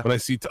yeah, when I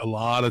see a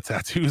lot of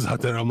tattoos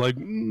out there, I'm like,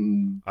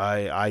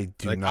 I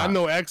do like, not. I'm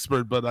no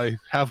expert, but I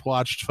have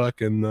watched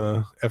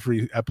fucking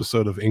every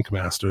episode of Ink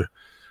Master.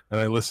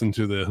 And I listen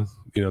to the,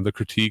 the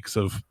critiques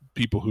of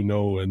people who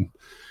know, and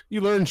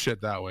you learn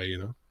shit that way,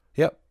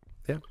 Yep.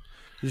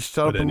 Just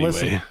shut up and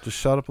listen. Just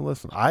shut up and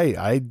listen.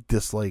 I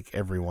dislike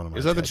every one of my.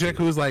 Is that tattoos. the chick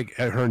who was like,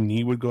 her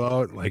knee would go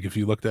out, like if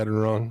you looked at her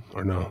wrong,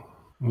 or no?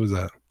 Who was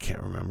that?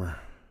 Can't remember.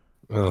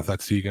 I don't know if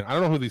that's Tegan. I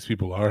don't know who these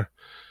people are.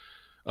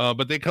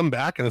 But they come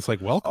back and it's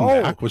like, welcome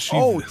back. Was she?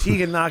 Oh,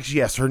 Tegan Knox.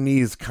 Yes, her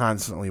knees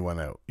constantly went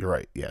out. You're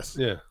right. Yes.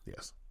 Yeah.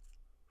 Yes.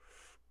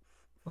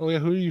 Oh yeah,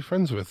 who are you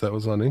friends with that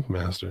was on Ink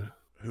Master?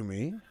 Who,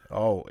 me?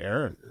 Oh,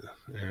 Aaron.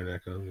 Aaron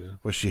Echo, yeah.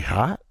 Was she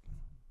hot?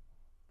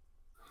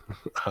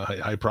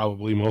 I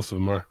probably, most of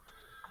them are.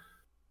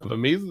 I've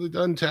amazingly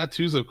done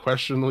tattoos of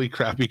questionably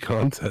crappy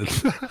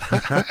content.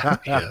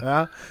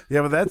 Yeah,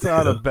 but that's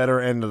on a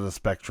better end of the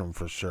spectrum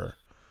for sure.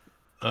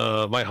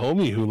 My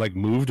homie who like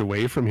moved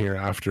away from here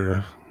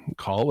after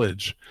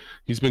college,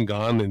 he's been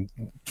gone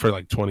for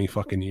like 20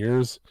 fucking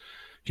years.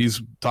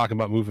 He's talking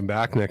about moving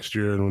back next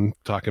year and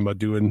talking about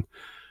doing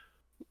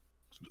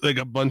like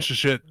a bunch of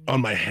shit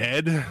on my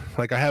head.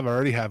 Like I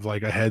already have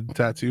like a head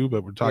tattoo,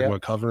 but we're talking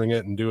about covering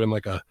it and doing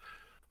like a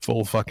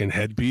full fucking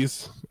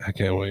headpiece. I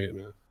can't wait,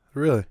 man.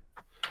 Really?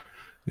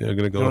 Yeah, I'm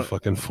gonna go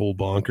fucking full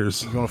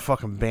bonkers. You're gonna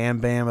fucking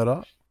bam it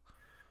up?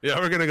 Yeah,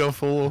 we're gonna go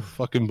full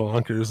fucking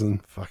bonkers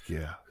and fuck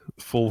yeah,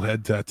 full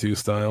head tattoo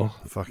style.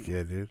 Fuck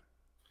yeah, dude.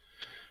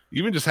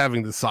 Even just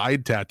having the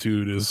side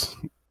tattooed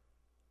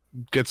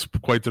gets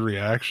quite the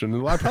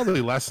reaction.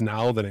 Probably less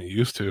now than it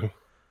used to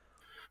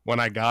when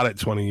I got it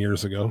 20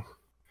 years ago.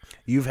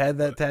 You've had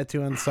that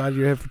tattoo on the side of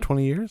your head for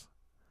 20 years?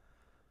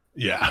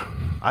 Yeah.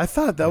 I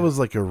thought that was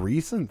like a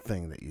recent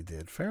thing that you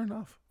did. Fair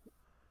enough.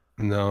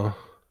 No.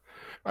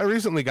 I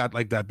recently got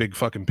like that big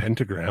fucking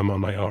pentagram on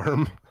my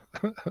arm.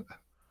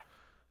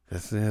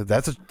 That's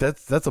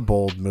a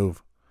bold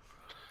move.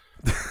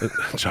 A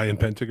giant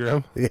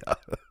pentagram? Yeah.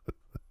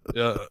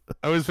 Yeah.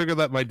 I always figured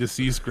that my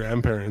deceased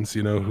grandparents,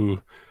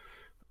 who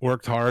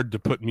worked hard to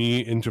put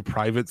me into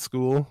private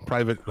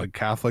like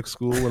Catholic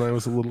school when I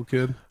was a little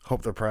kid.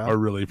 Hope they're proud. Are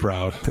really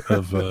proud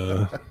of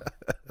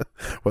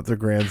what their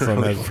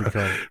grandson has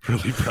become.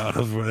 Really proud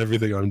of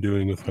everything I'm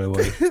doing with my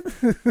life.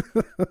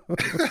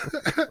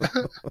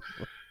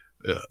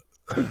 Yeah.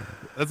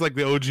 That's like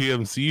the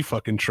OGMC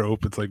fucking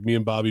trope. It's like me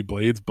and Bobby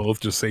Blades both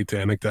just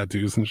satanic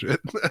tattoos and shit.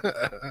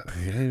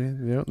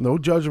 Yeah, no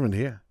judgment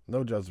here.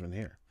 No judgment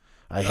here.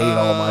 I hate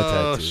all my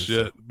Oh tattoos.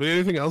 shit! But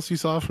anything else you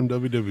saw from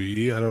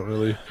WWE? I don't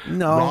really.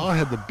 No. Raw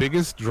had the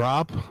biggest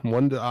drop,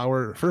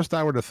 first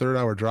hour to third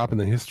hour drop in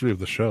the history of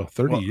the show.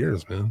 30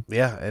 years, man.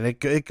 Yeah, and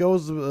it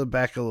goes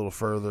back a little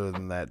further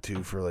than that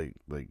too for like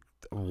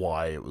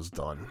why it was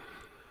done.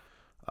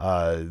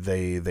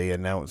 They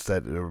announced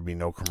that there would be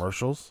no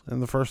commercials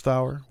in the first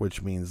hour,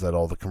 which means that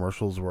all the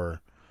commercials were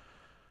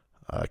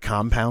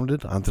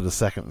compounded onto the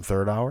second and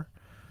third hour.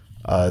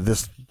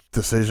 This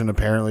decision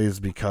apparently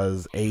is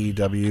because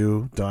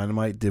AEW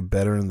Dynamite did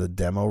better in the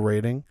demo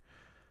rating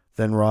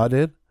than Raw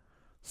did,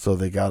 so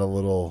they got a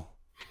little.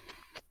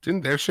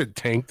 Didn't their shit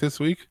tank this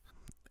week?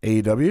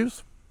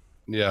 AEW's?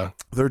 Yeah,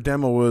 Their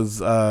demo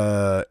was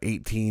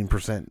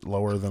 18%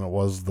 lower than it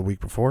was the week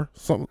before.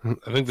 Something.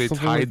 I think they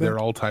Something tied like that? their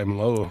all-time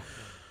low.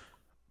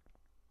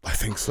 I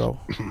think so.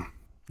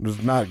 It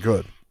was not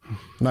good.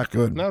 Not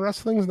good. No,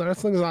 wrestling's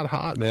not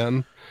hot,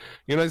 man.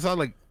 You know, I saw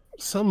like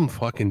some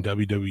fucking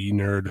WWE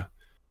nerd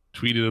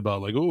tweeted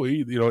about like, oh,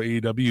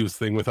 AEW's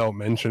thing without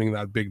mentioning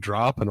that big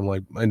drop, and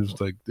I'm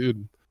just like,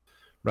 dude,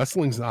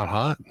 wrestling's not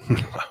hot.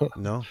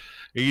 No.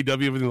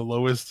 AEW having the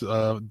lowest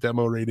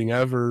demo rating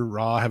ever,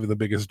 Raw having the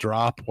biggest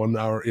drop, 1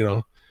 hour. You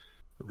know,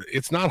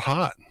 it's not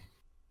hot.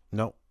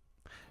 No.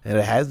 And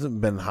it hasn't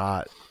been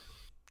hot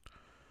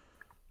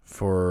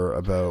for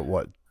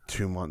about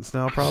 2 months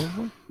now,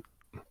 probably.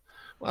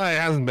 Well, it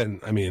hasn't been.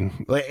 I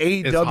mean, Like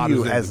as hot as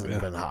AEW it hasn't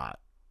has been hot.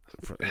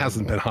 it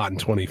hasn't been hot in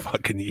 20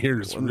 fucking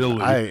years,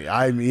 really.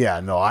 I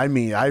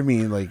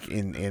mean like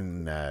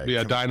in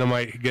Yeah,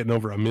 Dynamite getting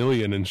over 1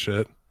 million and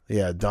shit.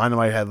 yeah,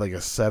 Dynamite had like a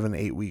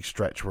 7-8 week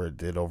stretch where it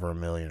did over 1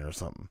 million or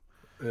something.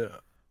 Yeah.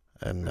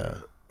 And I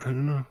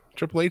don't know.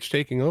 Triple H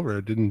taking over,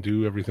 it didn't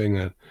do everything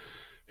that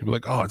people were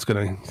like, oh, it's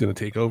gonna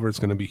take over, it's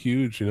gonna be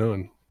huge, you know.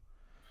 And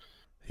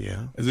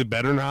yeah, is it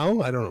better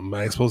now? I don't know.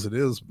 I suppose it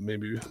is.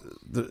 Maybe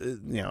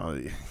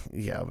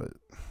yeah, but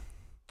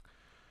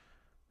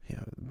yeah,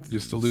 you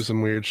still do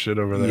some weird shit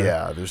over there.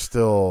 yeah. It's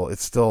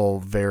still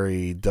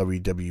very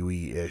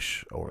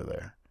WWE-ish over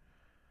there.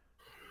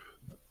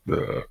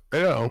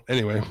 Yeah.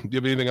 Anyway, do you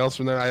have anything else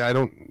from there? I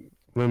don't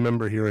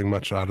remember hearing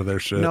much out of their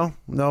shit. No.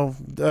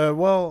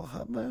 Well,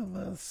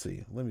 let's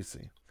see. Let me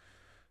see.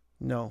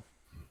 No,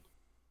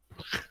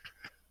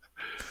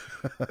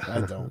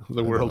 I don't.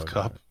 The World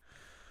Cup.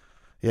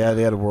 Yeah,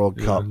 they had a World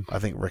Yeah. Cup. I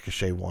think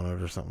Ricochet won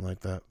it or something like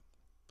that.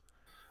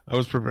 I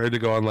was prepared to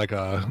go on like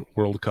a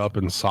World Cup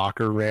and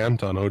soccer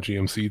rant on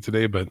OGMC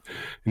today, but it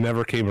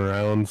never came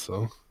around.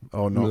 So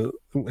Oh no.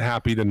 I'm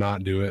happy to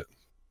not do it.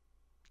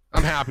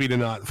 I'm happy to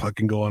not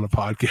fucking go on a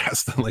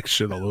podcast and like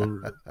shit all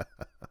over it.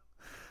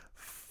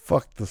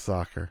 Fuck the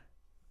soccer.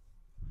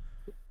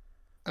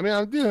 I mean,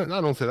 I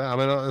don't say that. I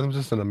mean, I'm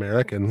just an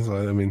American, so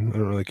I mean, I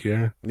don't really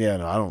care. Yeah,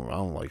 no, I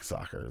don't like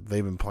soccer.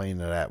 They've been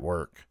playing it at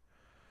work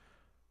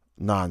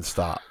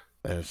nonstop,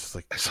 and it's just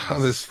like I saw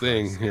this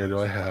thing here. Do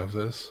I have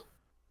this?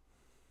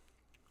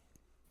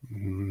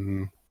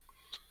 No,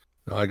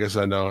 I guess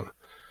I don't.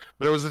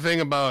 But it was the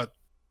thing about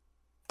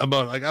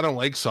like I don't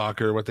like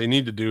soccer. What they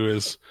need to do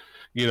is,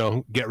 you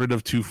know, get rid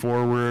of 2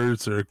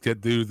 forwards or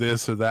do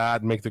this or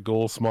that, make the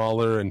goal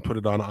smaller and put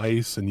it on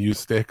ice and use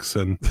sticks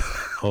and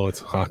oh, it's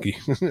hockey.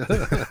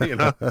 You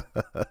know.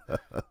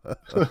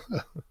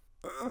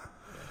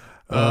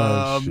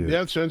 Shit.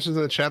 Yeah, it's mentions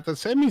in the chat that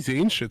Sami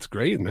Zayn shit's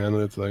great, man.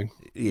 It's like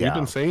we've Yeah.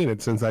 been saying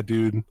it since that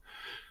dude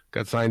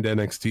got signed to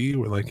NXT.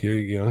 We're like, here,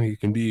 you know, he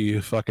can be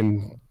a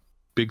fucking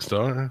big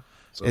star.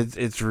 So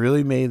It's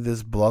really made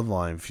this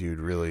bloodline feud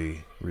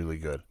really, really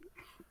good.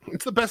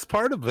 it's the best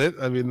part of it.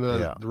 I mean,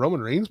 the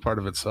Roman Reigns part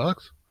of it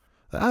sucks.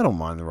 I don't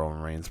mind the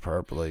Roman Reigns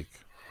part, but like,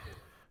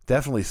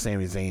 definitely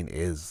Sami Zayn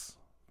is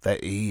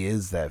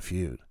that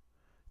feud.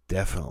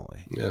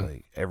 Definitely, Yeah.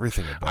 like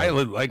everything about I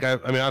it.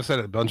 mean, I've said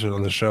it a bunch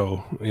on the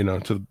show, you know,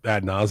 to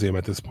ad nauseum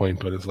at this point,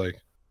 but it's like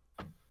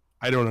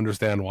I don't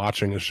understand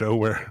watching a show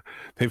where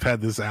they've had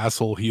this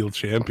asshole heel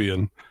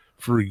champion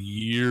for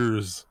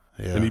years,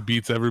 Yeah. and he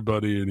beats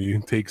everybody, and he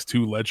takes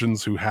 2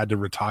 legends who had to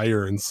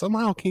retire and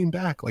somehow came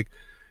back. Like,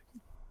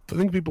 I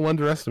think people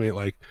underestimate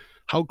like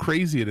how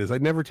crazy it is. I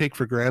never take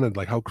for granted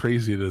like how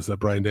crazy it is that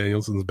Bryan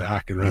Danielson's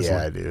back in wrestling.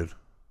 Yeah, dude.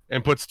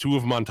 And puts 2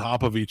 of them on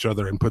top of each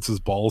other and puts his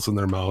balls in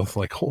their mouth.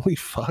 Like, holy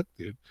fuck,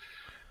 dude.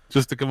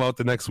 Just to come out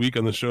the next week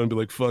on the show and be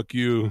like, fuck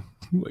you.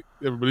 Like,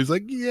 everybody's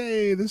like,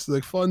 yay, this is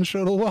a fun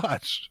show to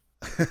watch.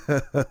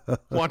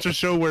 Watch a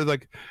show where,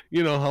 like,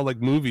 you know, how, like,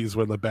 movies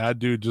where the bad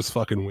dude just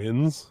fucking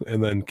wins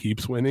and then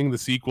keeps winning. The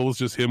sequel is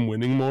just him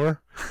winning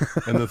more.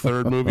 And the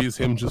third movie is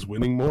him just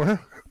winning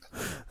more.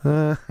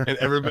 And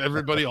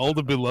everybody, all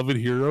the beloved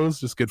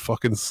heroes just get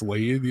fucking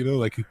slayed, you know?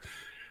 Like,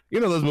 you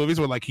know those movies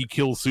where like he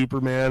kills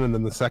Superman, and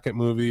then the second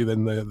movie,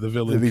 then the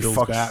villain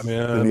kills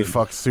Batman. Then he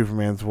fucks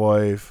Superman's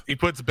wife. He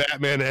puts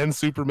Batman and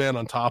Superman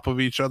on top of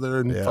each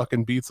other and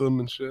fucking beats them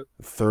and shit.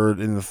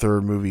 In the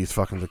third movie, he's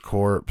fucking the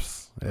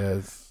corpse.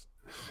 Yeah.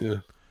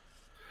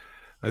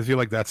 I feel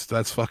like that's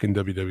fucking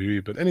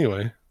WWE. But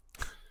anyway,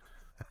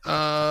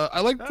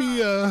 I like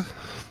the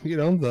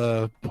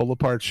the pull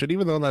apart shit,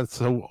 even though that's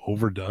so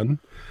overdone.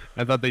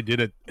 I thought they did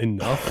it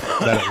enough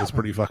that it was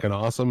pretty fucking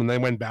awesome, and they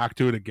went back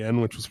to it again,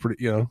 which was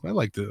pretty. I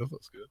liked it. That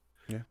was good.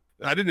 Yeah.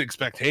 I didn't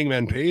expect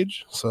Hangman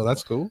Page, so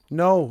that's cool.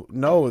 No,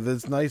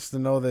 it's nice to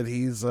know that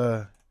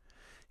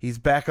he's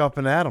back up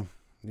and at him.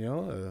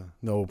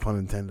 No pun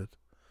intended.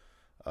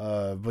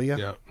 But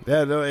yeah,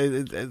 no,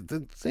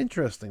 it's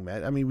interesting,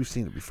 man. I mean, we've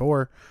seen it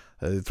before.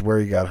 It's where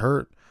he got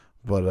hurt,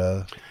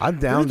 but I'm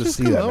down to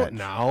see that match.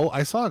 Now,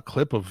 I saw a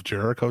clip of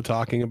Jericho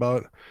talking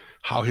about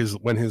how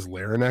when his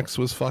larynx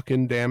was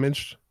fucking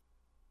damaged,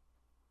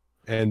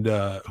 and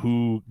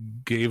who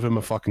gave him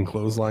a fucking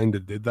clothesline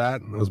that did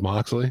that? It was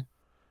Moxley.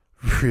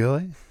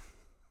 Really?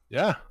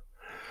 Yeah.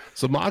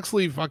 So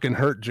Moxley fucking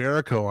hurt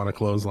Jericho on a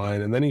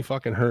clothesline, and then he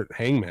fucking hurt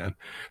Hangman.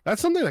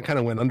 That's something that kind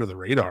of went under the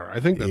radar. I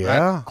think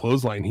that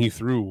clothesline he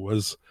threw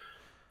was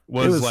it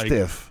was like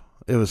stiff.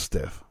 It was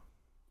stiff.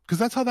 Because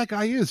that's how that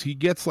guy is. He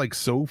gets like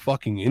so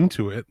fucking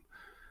into it,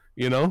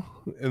 and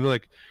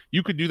like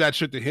you could do that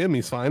shit to him,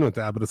 he's fine with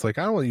that. But it's like,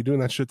 I don't want you doing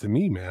that shit to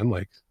me, man.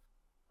 Like,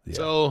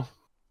 so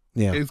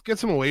it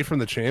gets him away from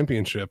the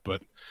championship,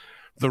 but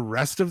the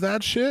rest of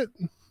that shit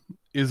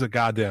is a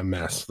goddamn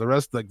mess. The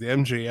rest, like the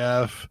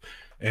MJF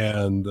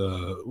and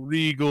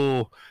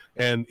Regal,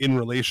 and in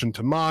relation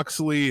to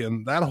Moxley,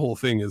 and that whole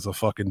thing is a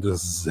fucking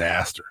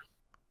disaster.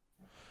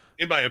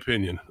 In my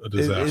opinion, a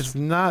disaster. It's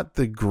not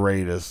the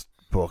greatest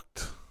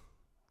booked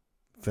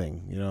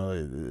thing,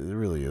 it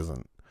really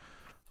isn't.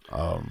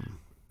 And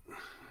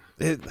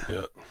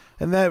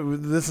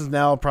this is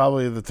now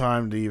probably the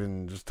time to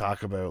even just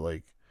talk about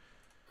like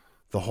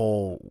the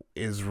whole,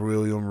 is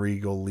William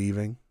Regal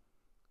leaving?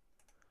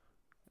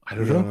 I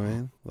don't know. What I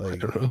mean? Like, I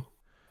don't know.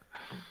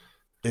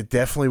 It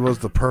definitely was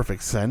the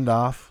perfect send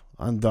off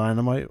on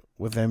Dynamite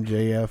with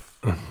MJF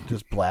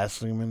just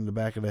blasting him in the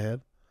back of the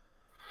head.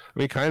 I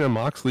mean, kind of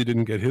Moxley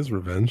didn't get his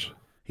revenge.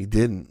 He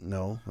didn't.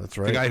 No, that's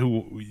right. The guy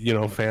who,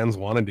 fans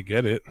wanted to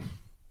get it.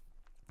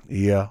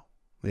 Yeah.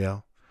 But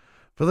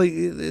like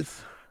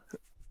it's.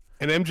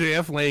 And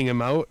MJF laying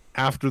him out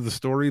after the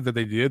story that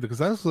they did, because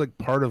that's like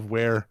part of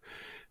where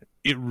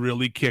it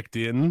really kicked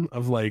in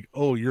of like,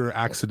 oh, you're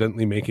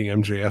accidentally making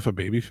MJF a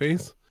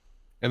babyface.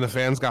 And the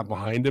fans got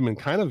behind him and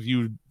kind of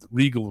viewed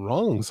Regal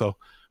wrong. So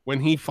when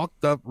he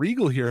fucked up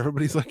Regal here,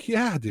 everybody's like,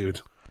 yeah,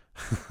 dude.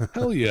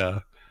 Hell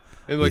yeah.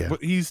 And like,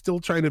 but he's still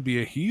trying to be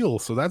a heel.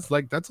 So that's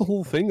the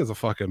whole thing is a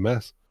fucking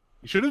mess.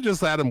 You should have just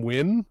had him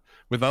win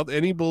without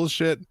any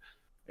bullshit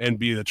and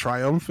be the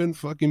triumphant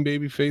fucking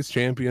babyface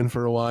champion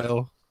for a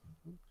while.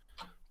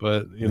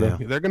 But,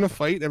 they're going to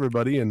fight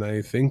everybody. And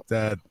I think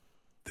that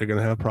they're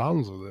going to have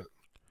problems with it.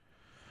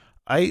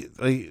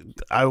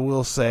 I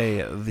will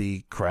say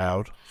the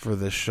crowd for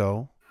this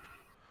show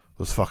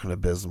was fucking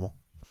abysmal.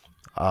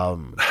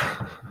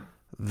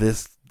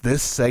 This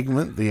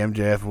segment, the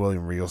MJF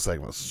William Regal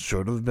segment,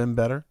 should have been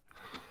better,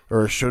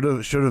 or should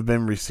have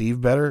been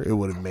received better. It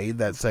would have made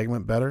that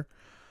segment better.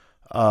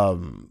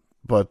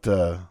 But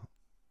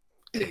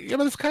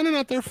it's kind of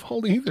not their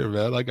fault either,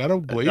 man. Like, I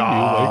don't blame you.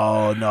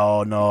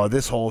 No.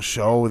 This whole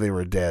show, they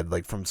were dead,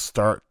 like from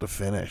start to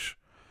finish.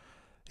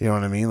 You know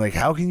what I mean? Like,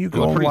 how can you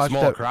go and watch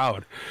small that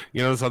crowd?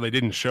 So they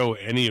didn't show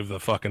any of the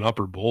fucking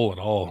upper bowl at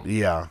all.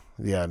 Yeah,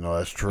 no,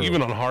 that's true.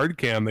 Even on hard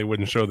cam, they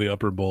wouldn't show the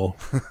upper bowl.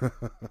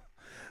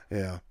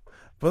 Yeah,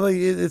 but like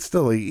it's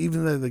still like,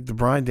 even the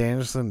Bryan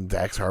Danielson and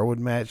Dax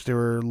Harwood match, they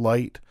were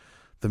light.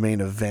 The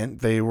main event,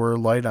 they were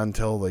light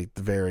until like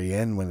the very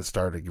end when it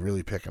started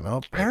really picking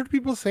up. I heard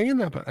people saying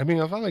that, but I mean,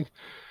 I felt like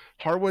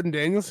Harwood and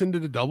Danielson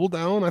did a double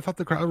down. I thought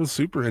the crowd was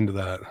super into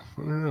that.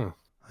 I don't know.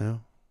 Yeah.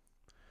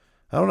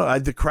 I don't know.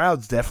 The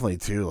crowds definitely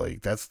too.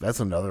 Like that's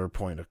another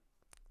point of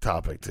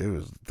topic too.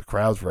 Is the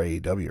crowds for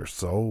AEW are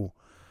so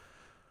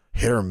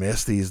hit or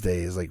miss these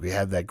days. Like, we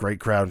had that great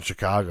crowd in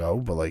Chicago,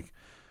 but like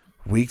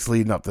weeks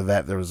leading up to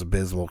that, there was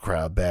abysmal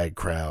crowd, bad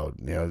crowd.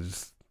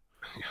 Just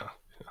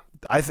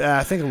I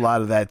think a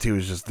lot of that too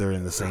is just they're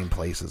in the same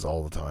places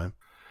all the time.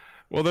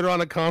 Well, they're on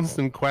a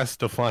constant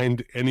quest to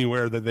find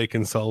anywhere that they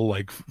can sell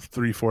like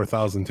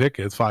 3,000-4,000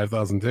 tickets,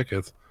 5,000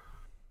 tickets.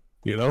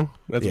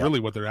 That's really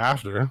what they're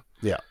after.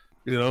 Yeah.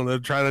 They're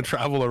trying to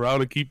travel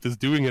around and keep this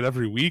doing it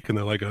every week, and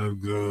they're like,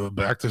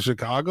 back to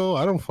Chicago?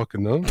 I don't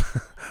fucking know.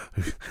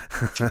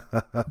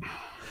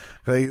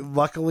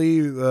 Luckily,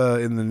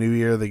 in the new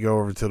year, they go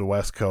over to the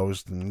West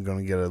Coast and going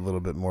to get a little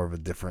bit more of a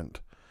different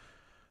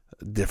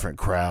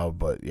crowd.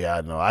 But yeah,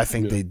 no, I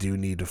think they do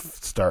need to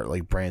start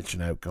like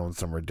branching out, going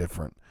somewhere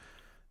different.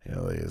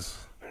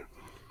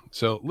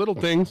 So little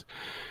things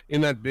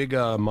in that big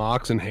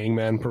Mox and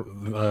Hangman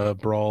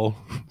brawl.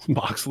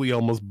 Moxley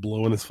almost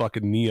blowing his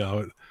fucking knee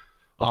out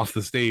off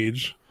the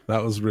stage.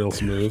 That was real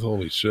smooth.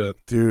 Holy shit,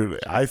 dude!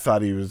 I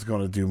thought he was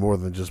going to do more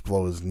than just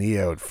blow his knee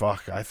out.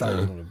 Fuck, I thought he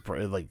was going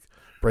to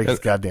break his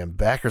goddamn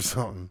back or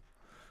something.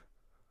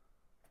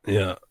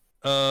 Yeah.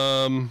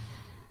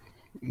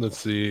 Let's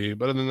see.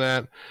 But other than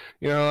that,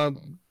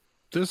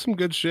 there's some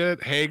good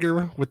shit.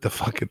 Hager with the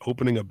fucking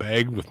opening a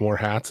bag with more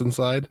hats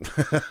inside,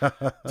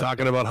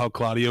 talking about how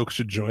Claudio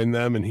should join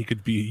them and he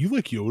could be. You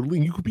like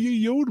yodeling? You could be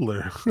a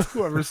yodeler.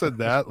 Whoever said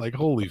that, like,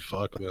 holy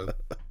fuck, man.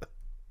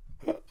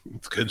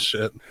 It's good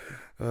shit.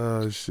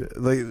 Oh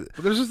shit! Like,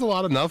 but there's just a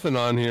lot of nothing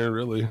on here,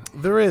 really.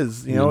 There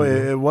is,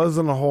 it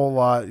wasn't a whole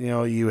lot.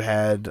 You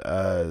had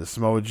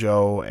Samoa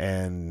Joe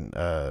and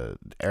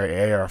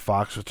AR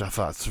Fox, which I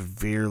thought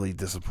severely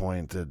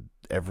disappointed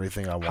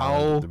everything I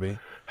wanted it to be.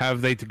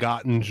 Have they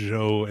gotten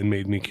Joe and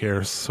made me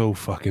care so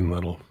fucking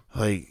little?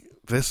 Like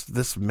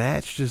this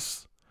match,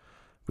 just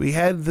we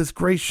had this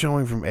great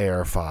showing from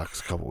AR Fox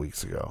a couple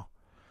weeks ago,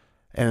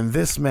 and in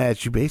this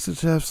match, you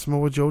basically have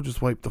Samoa Joe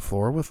just wipe the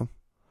floor with him.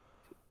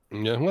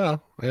 Yeah,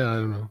 well, yeah, I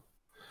don't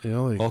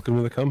know. Like, welcome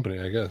to the company,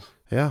 I guess.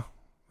 Yeah,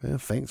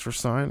 thanks for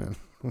signing.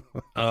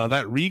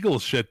 That Regal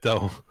shit,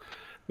 though.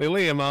 They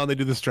lay him out, they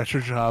do the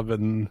stretcher job,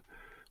 and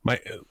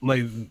my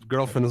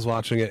girlfriend is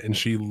watching it, and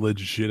she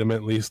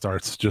legitimately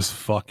starts just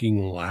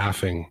fucking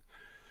laughing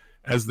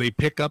as they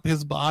pick up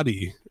his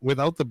body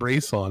without the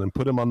brace on and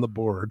put him on the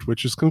board,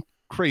 which is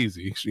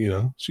crazy.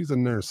 She's a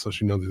nurse, so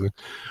she knows these things.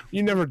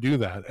 You never do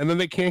that. And then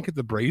they can't get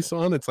the brace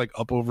on. It's like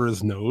up over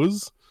his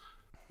nose.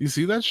 You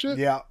see that shit?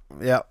 Yeah.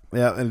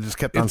 And it just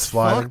kept on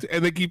sliding. Fucked,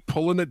 and they keep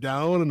pulling it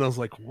down, and I was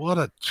like, what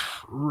a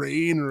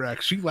train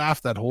wreck. She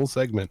laughed that whole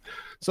segment.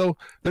 So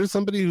there's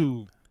somebody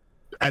who,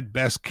 at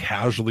best,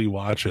 casually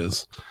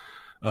watches.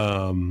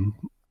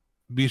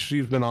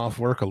 She's been off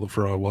work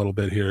for a little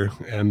bit here,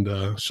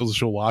 and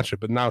she'll watch it,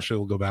 but now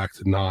she'll go back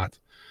to not,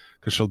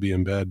 because she'll be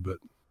in bed. But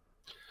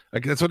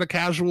like, that's what a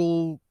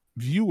casual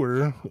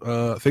viewer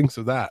thinks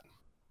of that.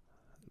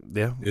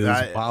 Yeah.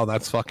 Wow,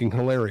 that's fucking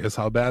hilarious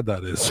how bad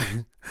that is.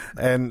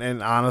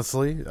 And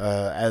honestly,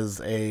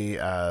 as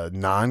a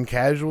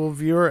non-casual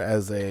viewer,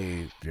 as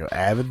a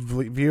avid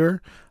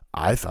viewer,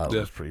 I thought it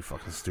was pretty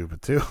fucking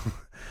stupid too.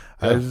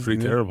 Pretty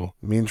terrible.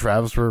 Me and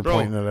Travis were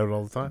pointing it out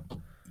all the time.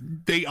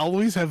 They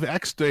always have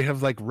they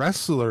have like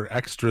wrestler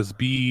extras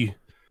be.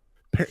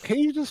 Can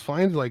you just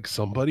find like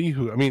somebody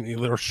who,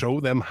 or show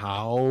them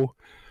how,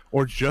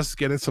 or just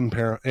get it some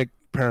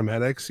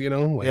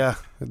paramedics, Like, yeah,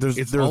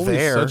 they're always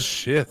there. Such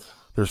shit.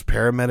 There's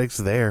paramedics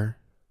there.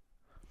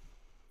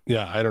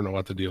 Yeah, I don't know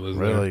what the deal is.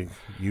 Really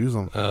use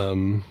them.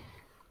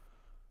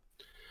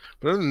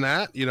 But other than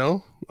that,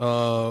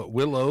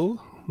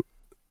 Willow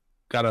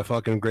got a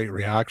fucking great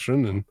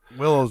reaction, and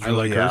Willow's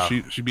really, her.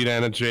 She beat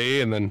Anna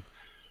Jay, and then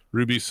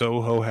Ruby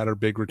Soho had her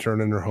big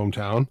return in her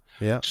hometown.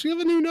 Yeah, she have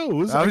a new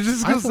nose. I was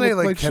just gonna say,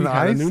 like, can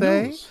I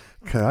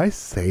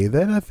say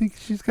that I think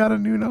she's got a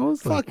new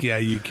nose? Fuck yeah,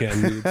 you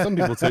can. Dude. Some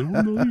people say,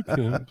 well, no, you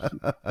can't.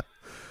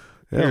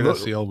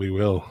 We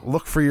will.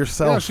 Look for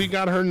yourself. Yeah, she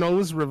got her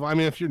nose revived.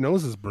 If your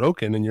nose is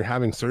broken and you're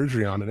having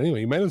surgery on it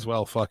anyway, you might as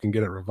well fucking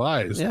get it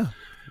revised. Yeah.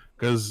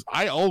 Because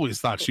I always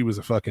thought she was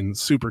a fucking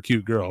super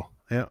cute girl.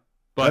 Yeah.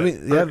 But,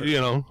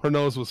 her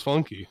nose was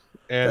funky.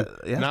 And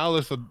now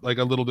there's a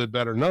little bit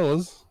better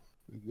nose.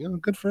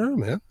 Good for her,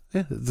 man.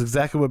 Yeah, it's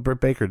exactly what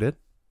Britt Baker did.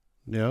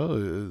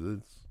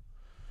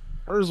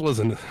 Hers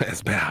wasn't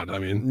as bad.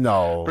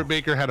 No. Britt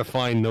Baker had a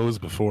fine nose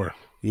before.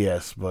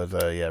 Yes, but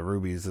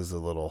Ruby's is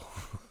was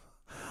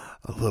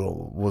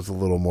a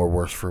little more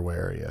worse for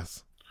wear,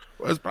 yes.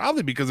 Well, it's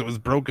probably because it was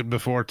broken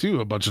before too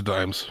a bunch of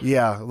times.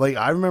 Yeah, like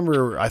I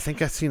remember, I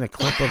think I seen a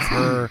clip of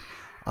her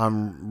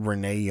on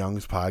Renee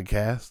Young's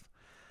podcast,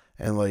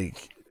 and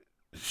like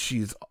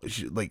she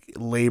like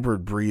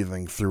labored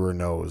breathing through her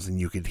nose, and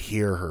you could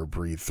hear her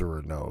breathe through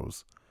her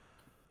nose.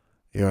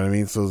 You know what I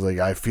mean? So it's like,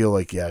 I feel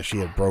like, she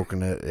had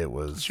broken it. It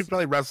was. She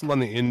probably wrestled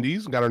on the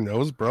indies, got her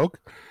nose broke.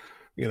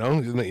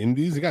 In the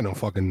indies, you got no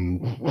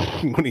fucking.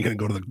 When are you gonna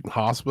go to the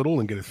hospital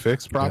and get it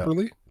fixed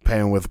properly? Yeah.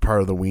 Paying with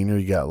part of the wiener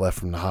you got left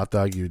from the hot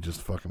dog you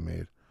just fucking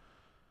made.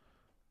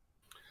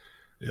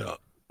 Yeah.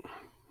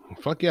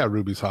 Fuck yeah,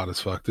 Ruby's hot as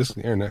fuck. This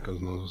Aaron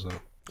Echoes knows what's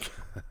up.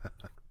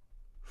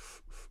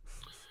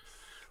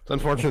 It's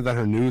unfortunate that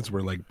her nudes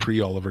were like pre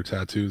all of her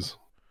tattoos.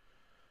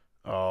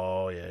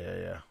 Oh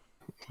yeah.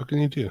 What can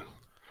you do?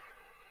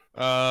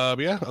 But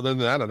yeah, other than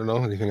that, I don't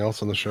know anything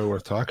else on the show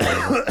worth talking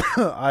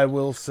about. I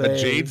will say the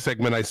Jade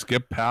segment I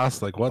skipped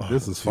past. Like, what?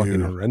 This is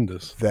fucking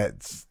horrendous.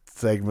 That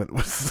segment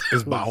was.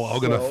 Is Bow Wow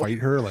gonna fight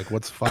her? Like,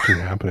 what's fucking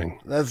happening?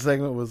 That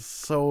segment was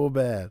so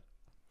bad,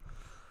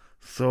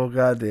 so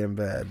goddamn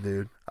bad,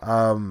 dude.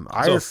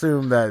 I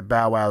assume that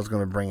Bow Wow's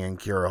gonna bring in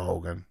Kiera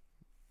Hogan.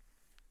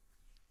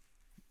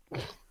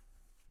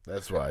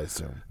 That's what I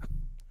assume.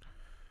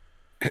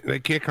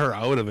 They kick her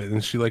out of it,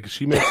 and she makes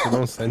the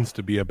most sense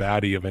to be a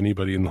baddie of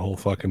anybody in the whole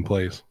fucking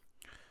place.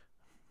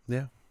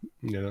 Yeah,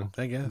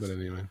 I guess. But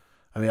anyway,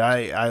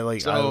 I like.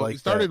 It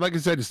started, like I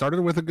said, it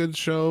started with a good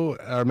show,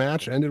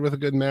 match, ended with a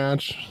good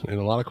match, and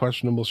a lot of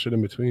questionable shit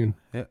in between.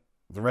 Yeah,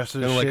 the rest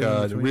of the shit,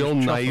 like a real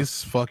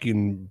nice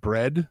fucking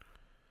bread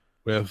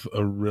with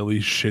a really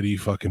shitty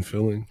fucking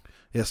filling.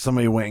 Yeah,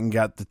 somebody went and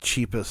got the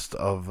cheapest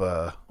of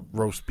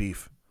roast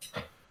beef.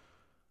 It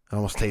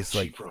almost tastes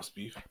like roast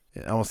beef.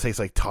 It almost tastes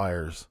like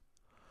tires.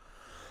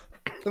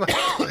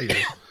 There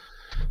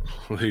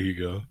you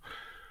go.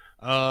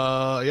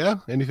 Yeah.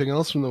 Anything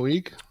else from the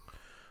week?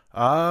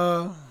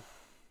 No,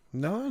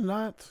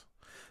 not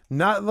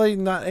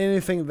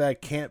anything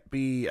that can't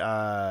be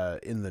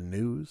in the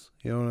news.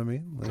 You know what I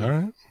mean? Like, All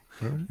right.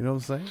 you know what I'm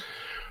saying?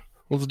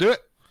 Let's do it.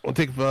 We'll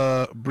take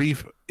a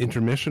brief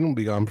intermission. We'll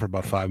be gone for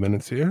about 5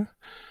 minutes here.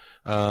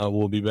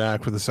 We'll be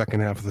back for the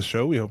second half of the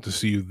show. We hope to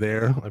see you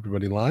there,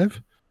 everybody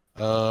live.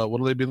 What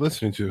will they be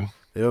listening to?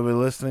 They'll be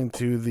listening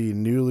to the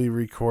newly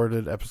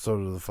recorded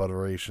episode of the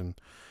Federation.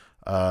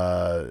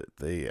 I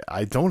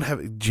don't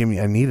have Jimmy.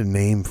 I need a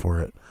name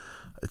for it.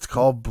 It's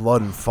called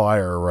Blood and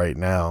Fire right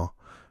now,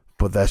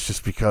 but that's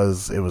just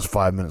because it was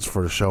 5 minutes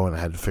for the show and I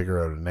had to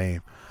figure out a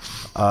name.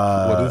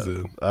 What is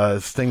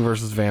it? Sting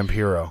versus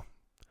Vampiro.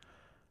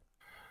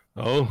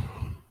 Oh,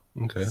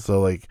 okay.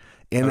 So like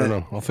I don't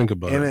know. I'll think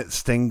about it.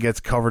 Sting gets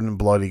covered in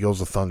blood. He goes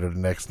to Thunder the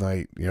next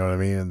night. You know what I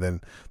mean? And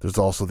then there's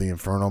also the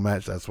Inferno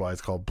match. That's why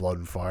it's called Blood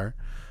and Fire.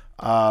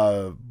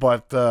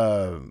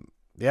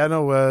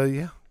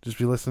 Just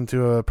be listening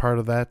to a part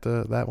of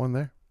that one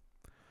there.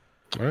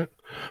 All right.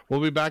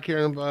 We'll be back here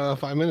in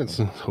 5 minutes.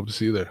 Hope to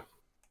see you there.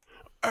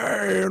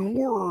 And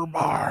we're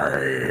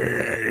back.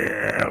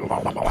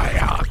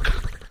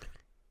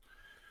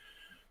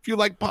 If you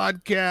like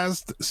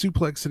podcasts,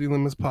 Suplex City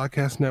Limits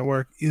Podcast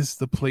Network is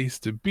the place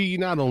to be.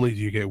 Not only do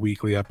you get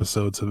weekly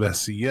episodes of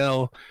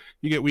SCL,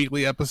 you get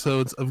weekly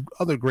episodes of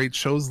other great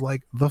shows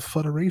like The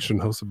Federation,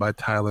 hosted by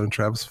Tyler and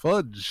Travis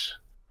Fudge.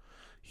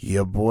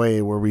 Yeah,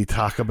 boy, where we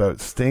talk about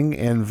Sting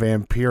and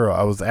Vampiro.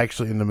 I was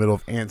actually in the middle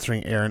of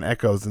answering Aaron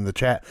Echoes in the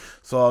chat,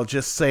 so I'll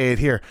just say it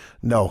here.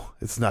 No,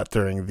 it's not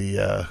during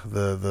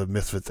the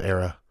Misfits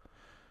era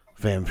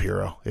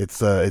Vampiro.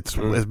 It's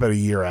about a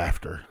year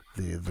after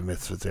the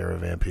Misfits era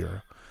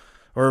Vampiro,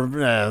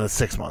 or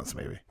 6 months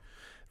maybe,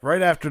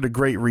 right after the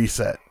Great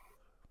Reset,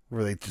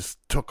 where they just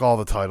took all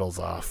the titles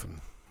off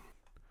and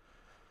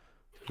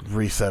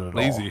reset it.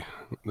 Lazy.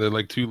 They're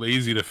like too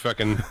lazy to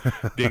fucking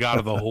dig out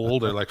of the hole.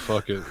 They're like,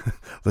 fuck it.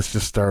 Let's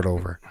just start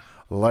over.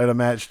 Light a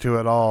match to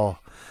it all.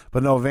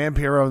 But no,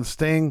 Vampiro and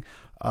Sting,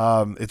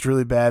 it's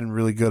really bad and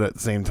really good at the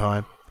same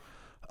time.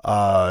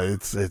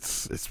 It's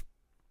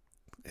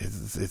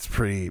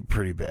pretty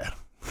bad.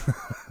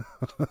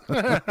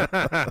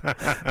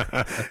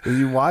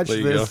 You watch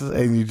this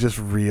and you just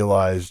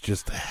realize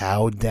just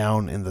how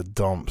down in the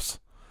dumps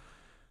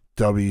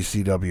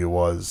WCW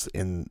was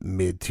in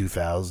mid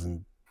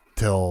 2000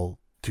 till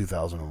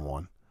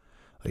 2001.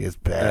 Like, it's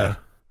bad. Yeah.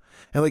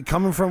 And like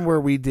coming from where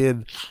we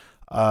did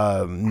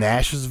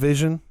Nash's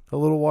Vision a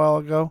little while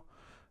ago,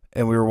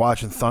 and we were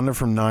watching Thunder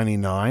from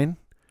 '99,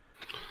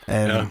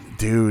 and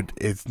dude,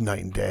 it's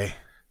night and day.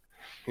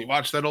 You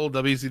watch that old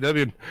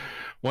WCW,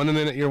 one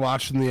minute you're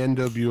watching the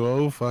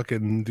NWO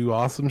fucking do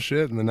awesome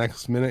shit, and the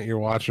next minute you're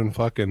watching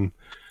fucking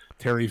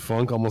Terry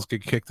Funk almost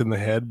get kicked in the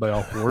head by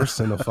a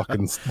horse in a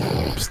fucking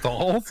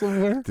stall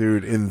somewhere.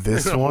 Dude, in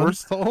this one,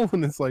 horse stall,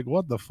 and it's like,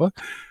 what the fuck?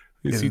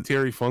 You see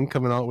Terry Funk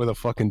coming out with a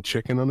fucking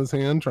chicken on his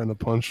hand trying to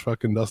punch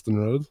fucking Dustin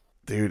Rhodes?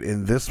 Dude,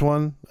 in this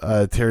one,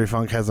 Terry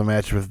Funk has a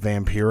match with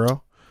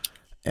Vampiro,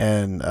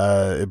 and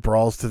it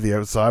brawls to the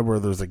outside where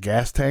there's a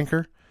gas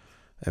tanker,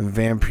 and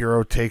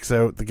Vampiro takes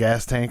out the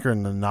gas tanker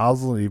and the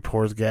nozzle, and he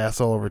pours gas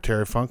all over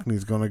Terry Funk, and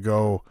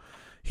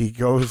he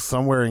goes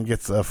somewhere and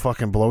gets a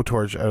fucking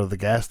blowtorch out of the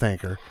gas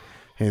tanker,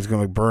 and he's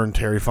going to burn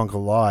Terry Funk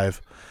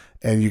alive.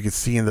 And you can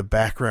see in the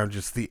background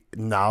just the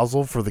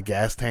nozzle for the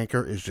gas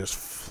tanker is just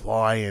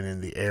flying in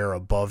the air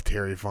above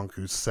Terry Funk,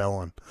 who's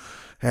selling.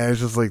 And it's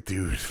just like,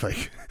 dude,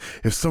 like,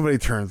 if somebody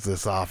turns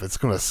this off, it's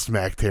going to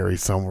smack Terry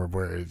somewhere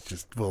where it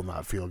just will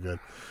not feel good.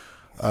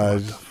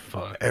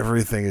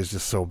 Everything is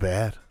just so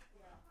bad.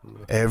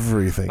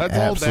 Everything. That's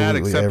all bad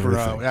except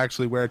for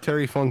actually where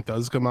Terry Funk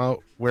does come out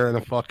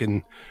wearing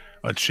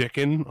a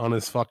chicken on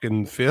his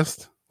fucking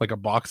fist, like a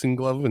boxing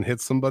glove, and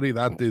hits somebody.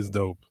 That is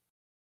dope.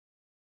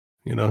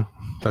 You know,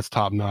 that's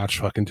top notch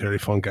fucking Terry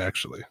Funk,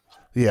 actually.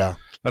 Yeah.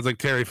 That's like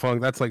Terry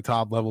Funk. That's like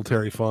top level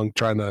Terry Funk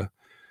trying to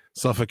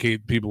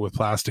suffocate people with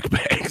plastic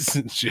bags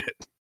and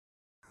shit.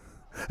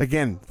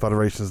 Again,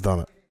 Federation's done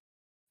it.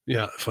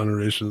 Yeah,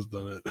 Federation's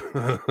done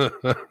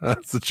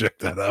it. So check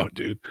that out,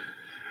 dude.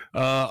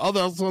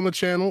 Also on the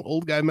channel,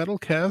 Old Guy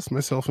Metalcast,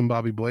 myself and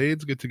Bobby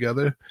Blades get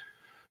together,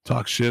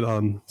 talk shit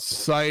on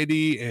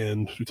society,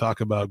 and we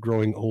talk about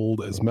growing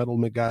old as metal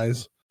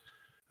guys.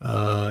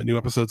 New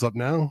episodes up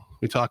now.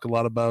 We talk a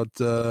lot about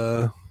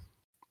Kanye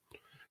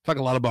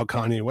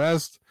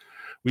West.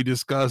 We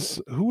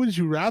discuss who would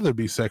you rather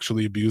be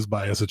sexually abused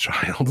by as a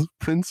child,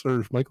 Prince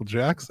or Michael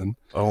Jackson.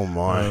 Oh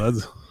my.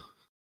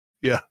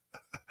 Yeah.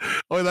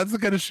 Oh, that's the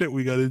kind of shit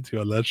we got into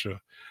on that show.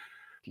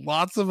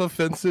 Lots of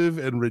offensive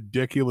and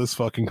ridiculous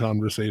fucking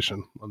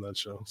conversation on that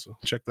show. So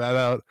check that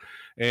out.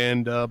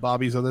 And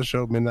Bobby's other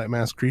show, Midnight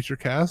Mass Creature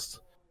Cast.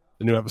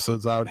 The new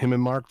episode's out. Him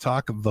and Mark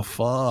talk The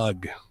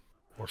Fog.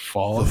 Or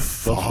Fall. The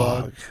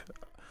Fog.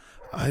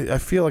 I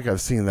feel like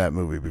I've seen that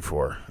movie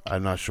before.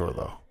 I'm not sure,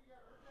 though.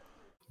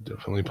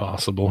 Definitely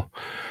possible.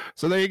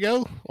 So there you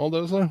go. All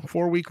those are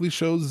 4 weekly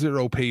shows,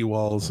 0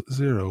 paywalls,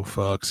 0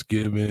 fucks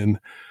given.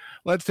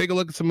 Let's take a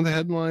look at some of the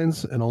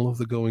headlines and all of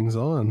the goings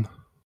on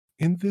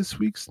in this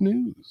week's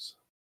news.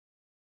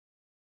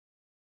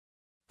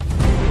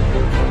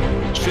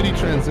 Shitty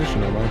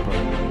transition on my part.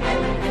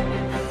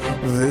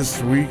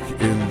 This week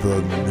in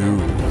the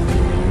news,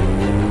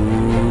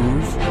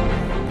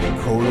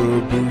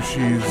 Kota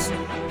Ibushi's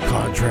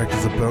contract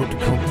is about to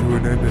come to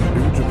an end in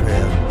New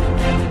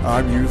Japan.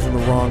 I'm using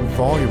the wrong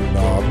volume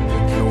knob.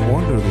 No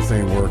wonder this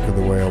ain't working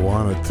the way I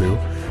want it to.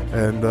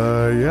 And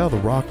yeah, The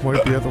Rock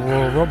might be at the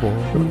Royal Rumble.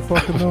 Who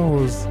fucking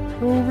knows?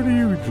 Over to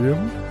you,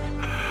 Jim.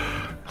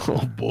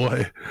 Oh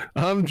boy,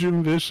 I'm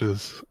Jim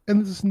Vicious,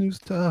 and this is news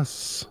to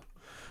us.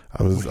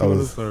 I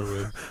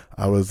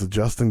was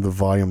adjusting the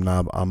volume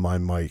knob on my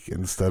mic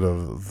instead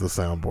of the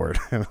soundboard,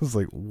 and I was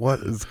like, "What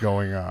is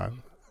going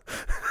on?"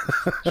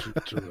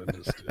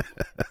 Tremendous, dude.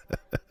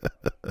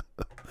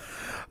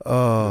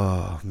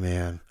 Oh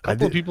man,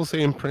 Couple of people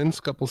saying Prince,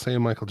 couple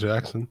saying Michael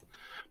Jackson.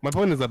 My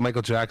point is that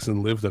Michael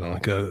Jackson lived in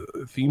like a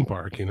theme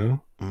park, you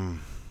know.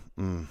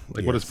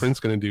 What is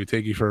Prince going to do?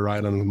 Take you for a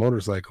ride on a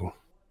motorcycle?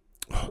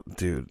 Oh,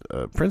 dude,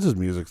 Prince's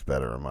music's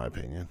better in my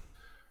opinion.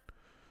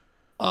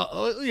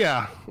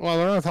 Yeah. Well,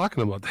 we're not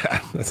talking about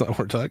that. That's not what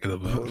we're talking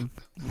about.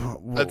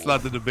 That's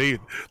not the debate.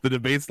 The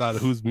debate's not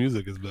whose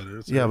music is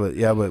better. So.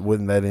 Yeah, but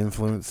wouldn't that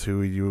influence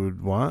who you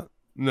would want?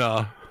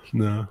 No.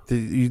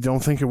 You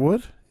don't think it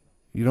would?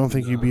 You don't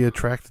think you'd be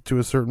attracted to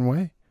a certain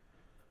way?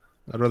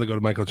 I'd rather go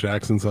to Michael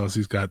Jackson's house.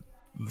 He's got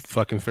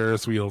fucking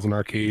Ferris wheels and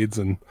arcades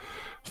and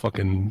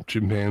fucking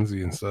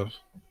chimpanzee and stuff.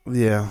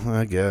 Yeah,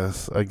 I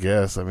guess.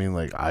 I mean,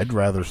 like, I'd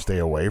rather stay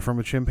away from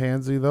a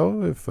chimpanzee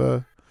though, if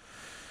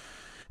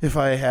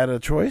I had a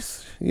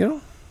choice, you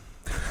know.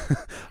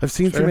 I've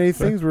seen too many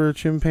things where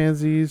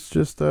chimpanzees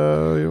just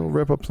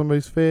rip up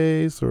somebody's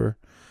face, or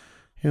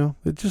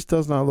it just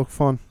does not look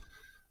fun.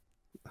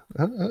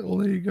 Well,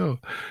 there you go.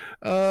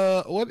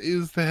 What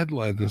is the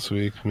headline this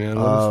week, man?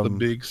 What is the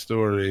big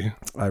story?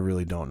 I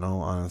really don't know,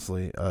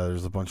 honestly.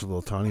 There's a bunch of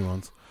little tiny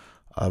ones.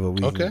 But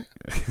we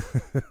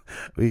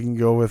we can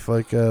go with,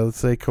 like, let's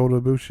say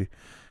Kota Ibushi.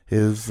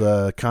 His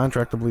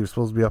contract, I believe, is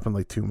supposed to be up in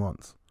like 2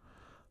 months.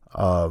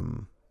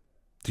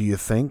 Do you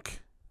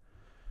think,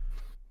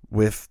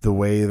 with the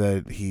way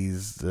that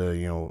he's,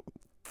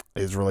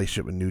 his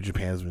relationship with New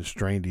Japan has been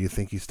strained, do you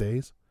think he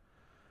stays?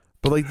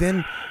 But, like,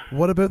 then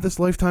what about this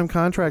lifetime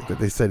contract that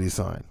they said he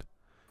signed?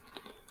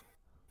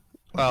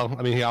 Well,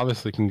 I mean, he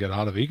obviously can get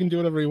out of it. He can do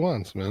whatever he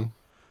wants, man.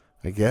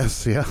 I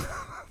guess, yeah.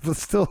 But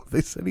still,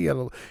 they said he had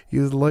a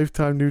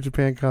lifetime New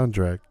Japan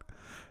contract,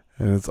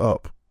 and it's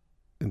up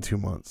in 2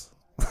 months.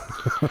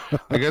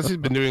 I guess he's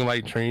been doing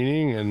light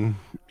training, and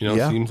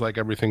seems like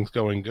everything's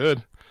going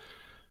good.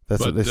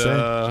 What they say.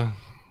 I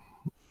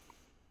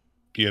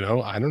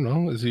don't know.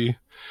 What is he?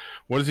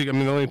 I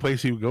mean, the only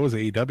place he would go is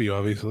AEW,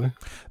 obviously.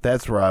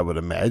 That's where I would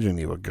imagine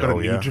he would go.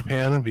 Go to New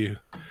Japan and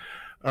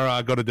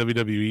go to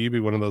WWE, be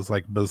one of those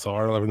like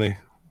bizarre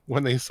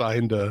when they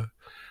signed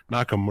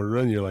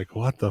Nakamura, and you're like,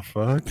 what the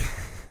fuck?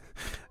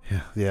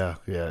 Yeah.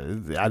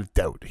 I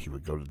doubt he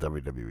would go to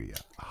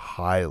WWE.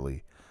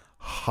 Highly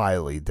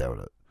doubt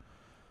it.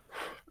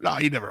 No,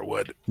 he never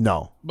would.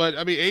 No. But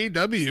I mean,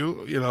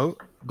 AEW,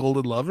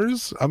 Golden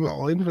Lovers, I'm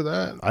all in for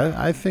that.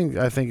 I think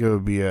it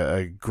would be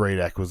a great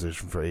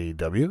acquisition for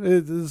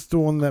AEW. It's the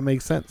one that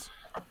makes sense.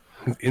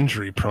 He's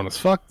injury prone as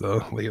fuck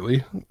though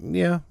lately.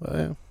 Yeah,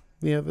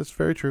 that's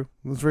very true.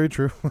 But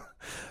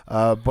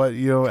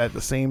at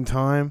the same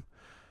time,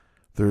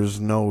 there's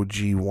no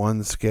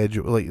G1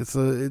 schedule. Like it's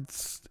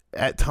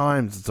at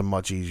times it's a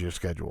much easier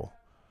schedule.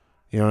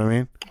 You know what I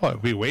mean? Well,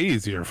 it'd be way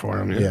easier for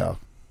him. Yeah.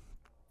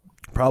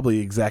 Probably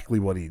exactly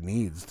what he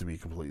needs, to be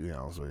completely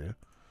honest with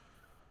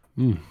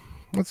you.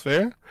 That's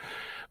fair.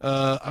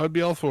 I would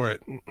be all for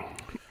it.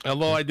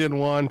 Although I didn't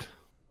want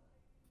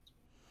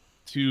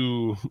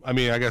to. I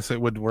mean, I guess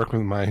it would work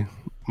with my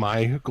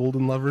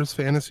Golden Lovers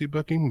fantasy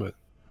booking, but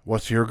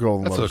what's your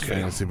Golden Lovers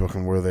fantasy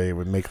booking where they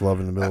would make love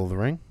in the middle of the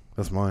ring?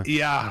 That's mine.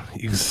 Yeah,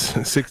 he's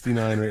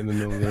 69 right in the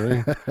middle of the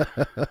ring.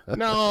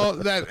 No,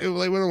 it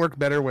would work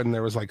better when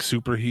there was like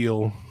super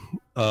heel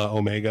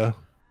Omega.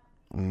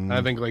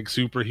 I think like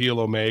super heel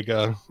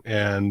Omega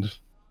and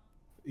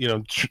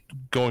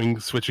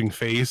switching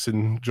face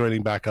and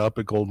joining back up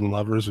at Golden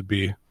Lovers would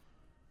be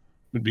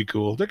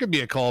cool. There could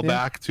be a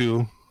callback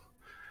to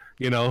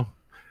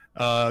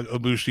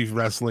Ibushi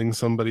wrestling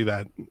somebody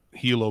that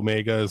heel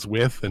Omega is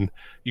with, and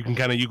you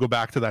can you go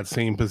back to that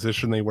same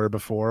position they were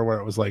before, where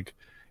it was like,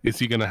 is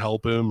he gonna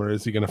help him or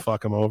is he gonna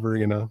fuck him over?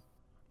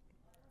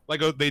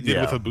 Like they did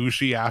with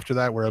Ibushi after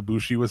that, where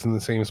Ibushi was in the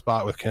same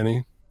spot with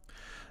Kenny.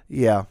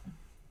 Yeah.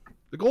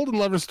 The Golden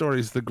Lover story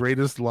is the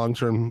greatest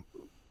long-term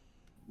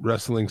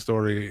wrestling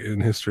story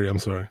in history. I'm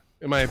sorry,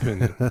 in my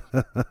opinion.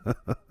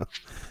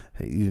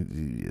 Hey, you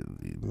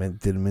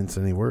didn't mince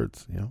any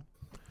words.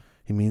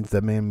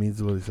 That man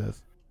means what he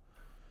says.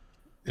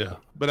 Yeah,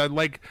 but I'd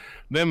like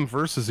them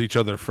versus each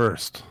other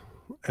first,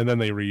 and then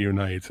they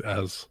reunite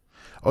as.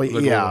 Oh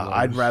yeah,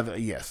 I'd rather.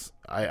 Yes,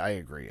 I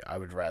agree. I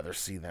would rather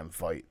see them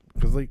fight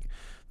because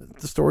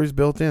the story's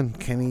built in.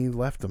 Kenny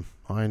left them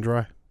high and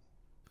dry.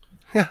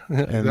 Yeah,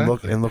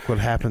 And look what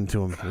happened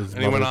to him. His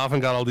And he went mother- off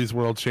and got all these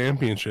world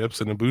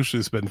championships, and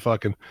Ibushi's been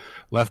fucking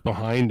left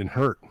behind and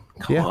hurt.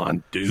 Come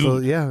on, dude. So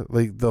yeah,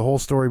 like the whole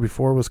story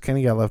before was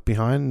Kenny got left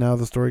behind. Now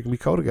the story can be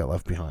Kota got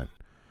left behind.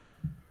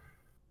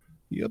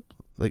 Yep.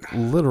 Like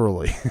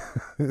literally.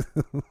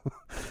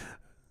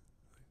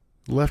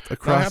 Left I'm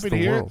across happy the to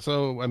hear world. it.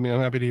 So, I mean, I'm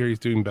happy to hear he's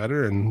doing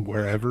better, and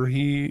wherever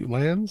he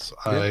lands,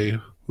 I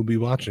will be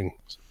watching.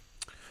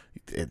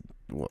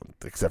 Well,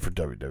 except for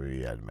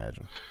WWE, I'd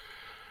imagine.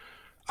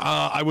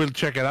 I would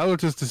check it out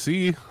just to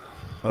see,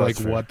 Oh, like,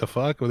 that's fair. what the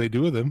fuck will they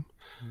do with him?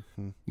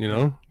 You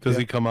know, does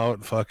he come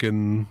out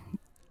fucking,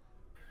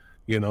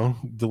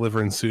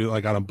 delivering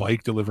like on a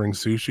bike delivering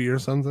sushi or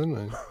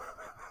something?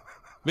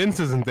 Vince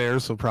isn't there,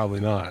 so probably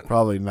not.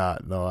 Probably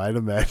not. No, I'd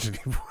imagine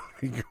he would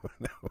be going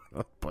out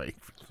on a bike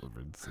for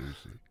delivering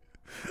sushi.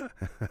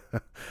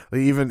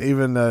 Like even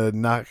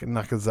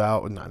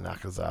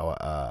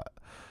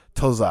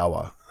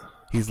Tozawa,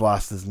 he's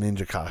lost his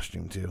ninja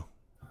costume too.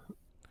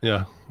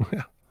 Yeah.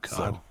 God.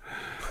 So.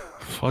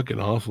 Fucking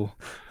awful.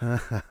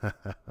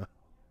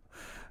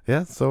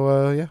 Yeah,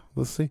 so yeah,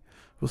 we'll see.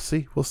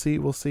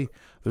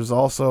 There's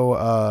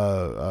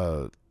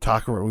also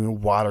talk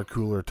water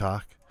cooler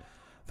talk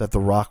that The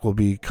Rock will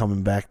be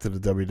coming back to the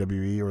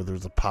WWE, or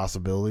there's a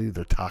possibility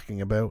they're talking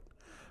about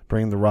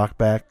bringing The Rock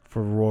back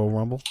for Royal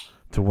Rumble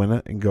to win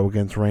it and go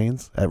against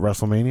Reigns at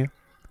WrestleMania.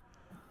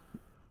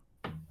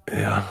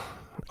 Yeah.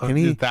 Can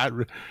he?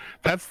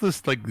 That's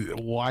this, like,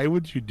 why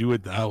would you do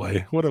it that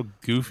way? What a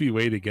goofy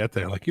way to get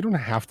there. Like, you don't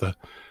have to.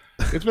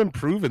 It's been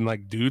proven,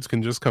 like, dudes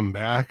can just come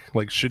back,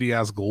 like shitty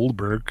ass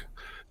Goldberg,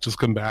 just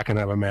come back and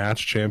have a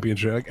match,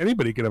 championship. Like,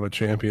 anybody can have a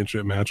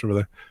championship match over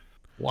there.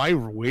 Why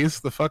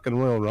waste the fucking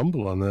Royal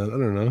Rumble on that? I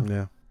don't know.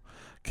 Yeah.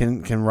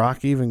 Can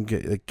Rock even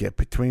get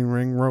between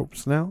ring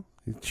ropes now?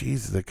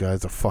 Jesus, that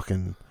guy's a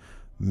fucking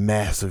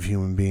massive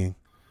human being.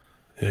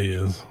 Yeah, he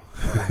is.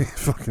 He's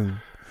fucking.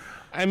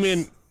 I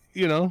mean,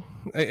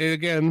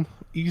 again,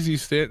 easy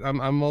state.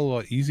 I'm all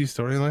about easy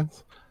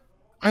storylines.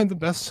 I'm the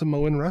best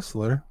Samoan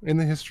wrestler in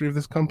the history of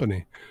this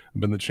company.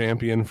 I've been the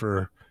champion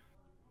for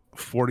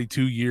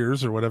 42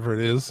 years or whatever it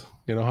is,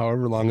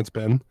 however long it's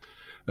been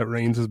that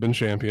Reigns has been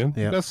champion.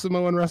 Yeah. Best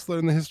Samoan wrestler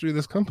in the history of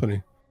this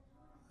company.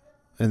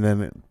 And then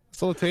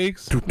That's all it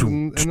takes.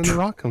 And then The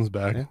Rock comes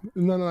back. Yeah.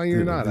 No,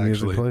 you're not, in the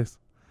actually. place.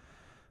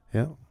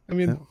 Yeah. I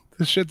mean,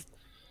 this shit,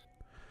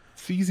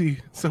 it's easy.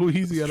 So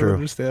easy. It's I true. don't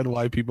understand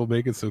why people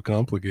make it so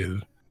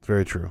complicated.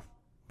 Very true.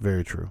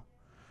 Very true.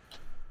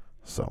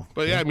 So,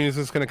 But yeah, I mean, is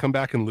this going to come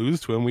back and lose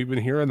to him? We've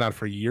been hearing that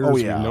for years. Oh,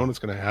 yeah. We've known it's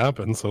going to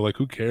happen. So, like,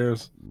 who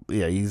cares?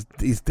 yeah, he's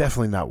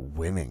definitely not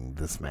winning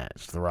this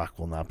match. The Rock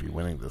will not be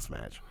winning this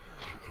match.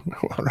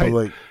 All But right.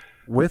 like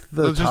with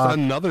the There's just talk,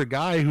 another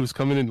guy who's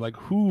coming in. Like,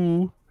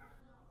 who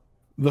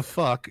the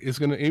fuck is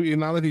going to,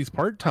 now that he's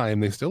part-time,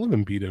 they still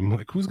haven't beat him.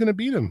 Like, who's going to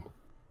beat him?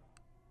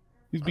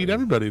 He's beat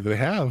everybody they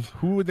have.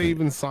 Who would they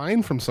even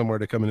sign from somewhere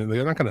to come in?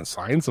 They're not going to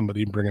sign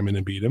somebody and bring him in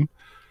and beat him.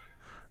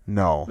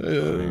 no,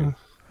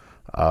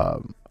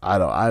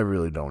 I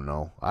really don't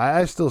know.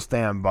 I still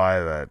stand by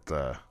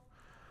that.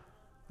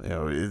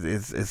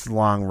 It's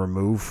long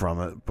removed from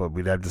it, but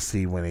we'd have to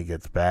see when he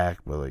gets back.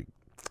 But like,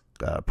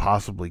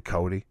 possibly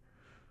Cody.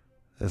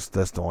 That's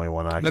the only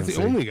one I That's can the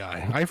see. only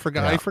guy. I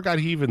forgot. Yeah. I forgot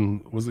he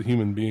even was a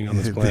human being on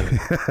this planet.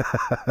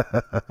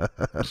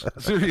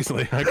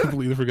 Seriously, I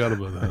completely forgot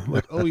about that.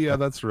 Like, oh yeah,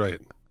 that's right.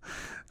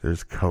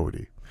 There's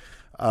Cody.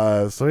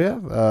 So yeah,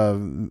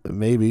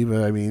 maybe,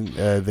 but I mean,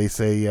 they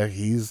say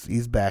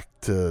he's back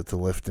to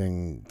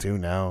lifting too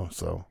now.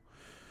 So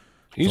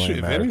He It's should, only if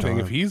a matter of anything,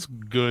 time. if he's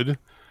good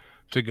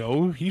to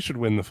go, he should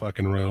win the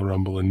fucking Royal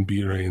Rumble and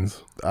beat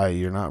Reigns.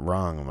 you're not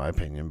wrong in my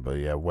opinion, but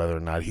yeah, whether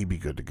or not he'd be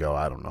good to go,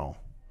 I don't know.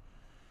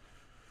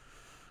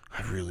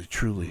 I really,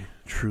 truly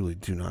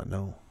do not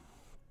know.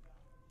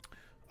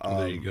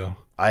 There you go.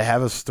 I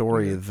have a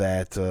story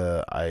that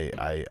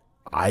I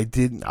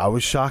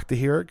was shocked to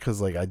hear it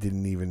because like I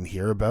didn't even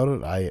hear about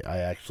it. I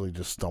actually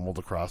just stumbled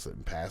across it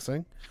in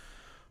passing.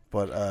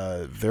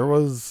 But there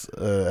was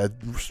a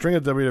string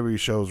of WWE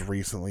shows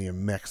recently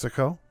in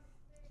Mexico,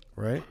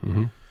 right?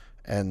 Mm-hmm.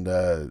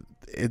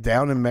 And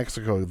down in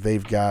Mexico,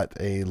 they've got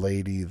a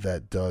lady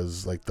that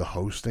does like the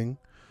hosting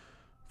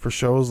for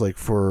shows, like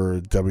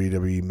for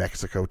WWE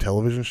Mexico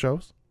television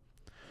shows.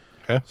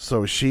 Okay.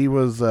 So she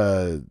was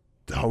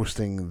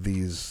hosting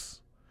these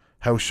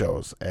house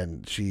shows,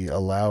 and she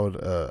allowed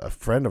a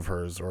friend of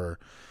hers or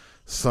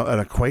an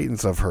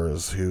acquaintance of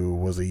hers who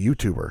was a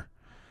YouTuber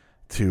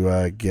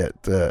to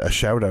get a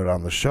shout out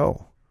on the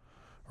show,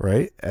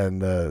 right?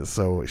 And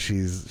so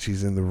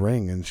she's in the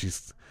ring, and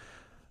she's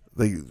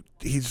like,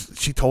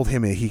 she told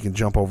him he can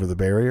jump over the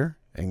barrier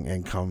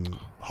and come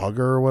hug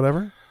her or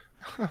whatever.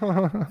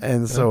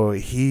 And so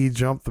he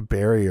jumped the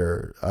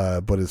barrier,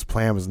 but his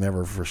plan was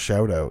never for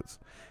shout outs.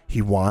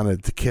 He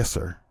wanted to kiss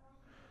her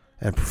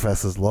and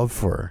profess his love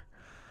for her.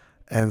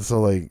 And so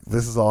like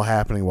this is all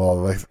happening while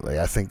like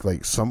I think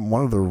like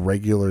one of the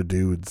regular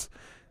dudes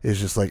is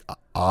just like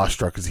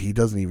awestruck because he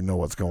doesn't even know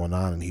what's going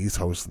on, and he's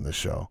hosting the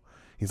show.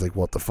 He's like,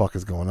 what the fuck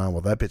is going on?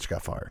 Well, that bitch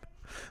got fired.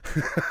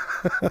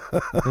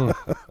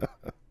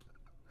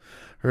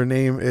 Her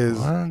name is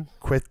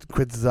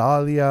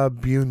Quetzallia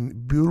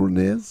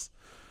Bulnes.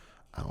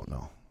 I don't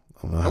know.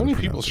 How many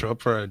people show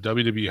up for a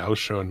WWE house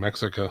show in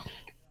Mexico?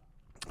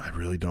 I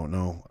really don't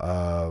know.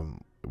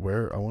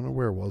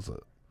 Where was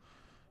it?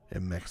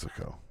 In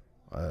Mexico.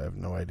 I have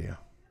no idea.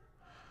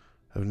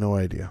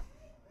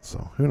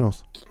 So who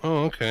knows?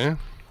 Oh, okay.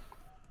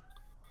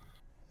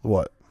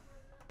 What?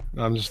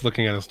 I'm just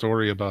looking at a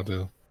story about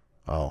the.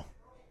 Oh.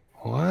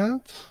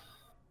 What?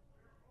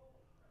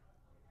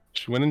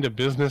 She went into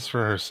business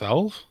for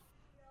herself?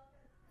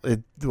 She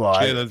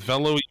had a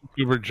fellow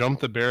YouTuber jump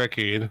the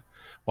barricade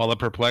while the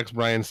perplexed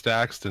Brian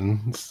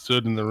Staxton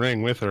stood in the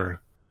ring with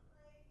her.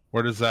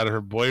 Where does that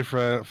her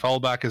boyfriend fall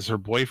back as her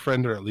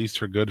boyfriend or at least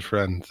her good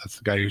friend? That's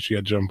the guy who she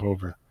had jump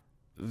over.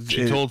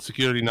 She told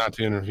security not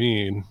to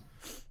intervene.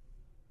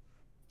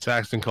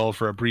 Saxton called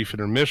for a brief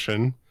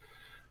intermission.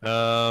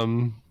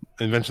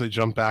 Eventually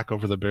jumped back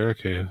over the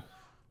barricade.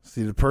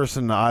 See, the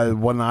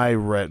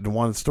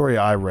one story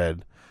I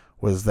read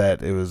was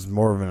that it was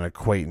more of an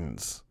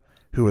acquaintance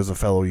who was a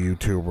fellow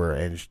YouTuber,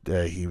 and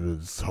he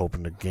was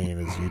hoping to gain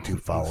his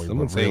YouTube following.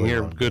 Someone's saying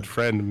here, good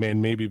friend,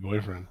 man, maybe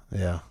boyfriend.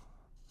 Yeah.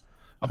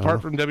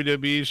 Apart from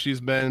WWE, she's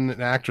been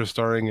an actress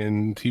starring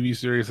in TV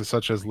series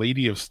such as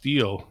Lady of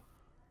Steel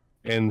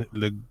and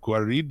La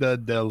Guarida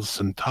del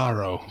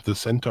Centauro, the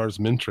Centaur's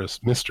mistress.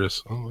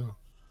 Oh, wow.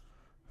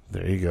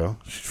 There you go.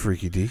 She's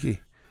freaky deaky.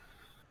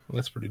 Well,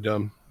 that's pretty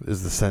dumb.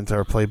 Is the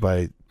Centaur played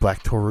by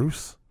Black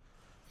Taurus?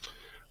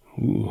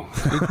 Ooh,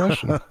 good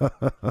question.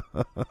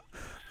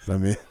 I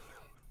mean,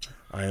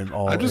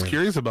 I'm just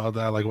curious about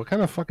that. Like, what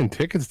kind of fucking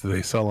tickets do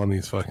they sell on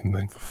these fucking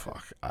things?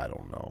 Fuck, I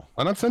don't know.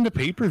 Why not send a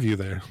pay-per-view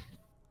there?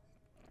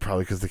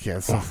 Probably because they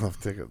can't sell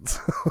enough tickets.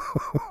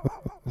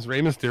 Is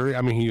Rey Mysterio?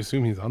 I mean, you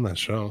assume he's on that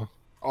show.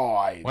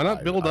 Why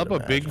not build up a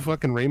big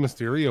fucking Rey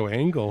Mysterio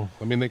angle?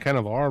 I mean, they kind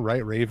of are,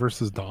 right? Rey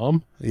versus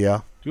Dom.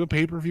 Yeah. Do a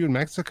pay-per-view in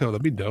Mexico.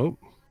 That'd be dope.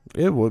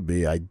 It would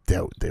be. I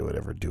doubt they would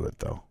ever do it,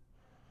 though.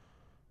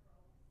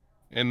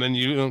 And then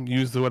you don't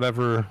use the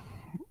whatever.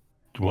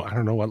 Well, I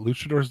don't know what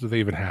luchadors do they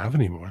even have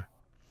anymore.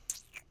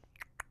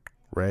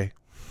 Rey.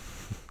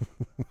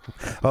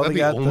 Oh, they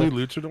got only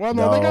luchador. Well,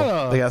 no,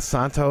 they got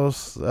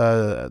Santos,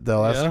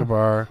 Del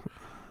Escobar.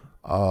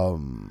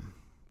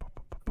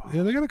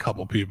 Yeah, they got a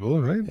couple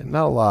people, right?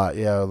 Not a lot.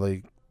 Yeah,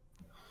 like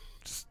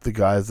just the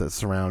guys that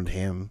surround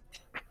him.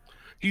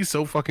 He's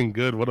so fucking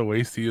good. What a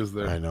waste he is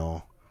there. I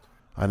know.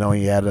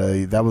 He had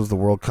that was the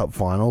World Cup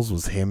Finals.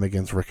 Was him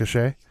against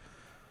Ricochet.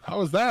 How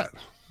was that?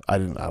 I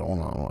don't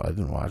know. I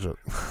didn't watch it.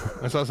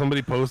 I saw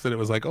somebody posted it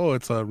was like, oh,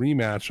 it's a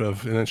rematch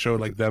of, and it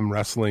showed like them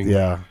wrestling.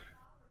 Yeah.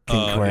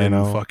 King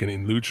Cuerno.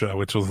 In Lucha,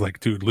 which was like,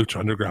 dude, Lucha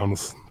Underground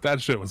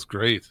that shit was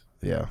great.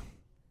 Yeah.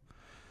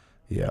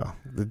 Yeah.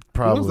 That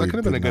could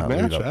have been a good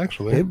match,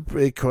 actually.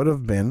 It could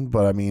have been,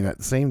 but I mean, at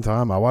the same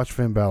time, I watched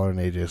Finn Balor and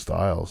AJ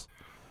Styles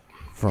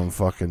from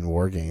fucking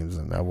War Games,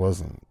 and that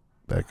wasn't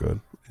that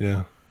good.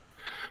 Yeah.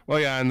 Well,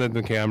 yeah, and then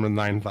the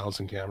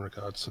 9,000 camera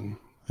cuts. And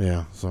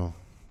yeah, so.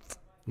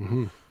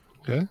 Mm-hmm.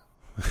 Okay.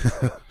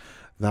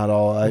 Not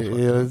all.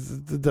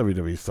 The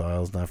WWE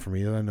style is not for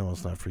me. I know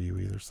it's not for you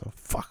either, so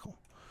fuck them.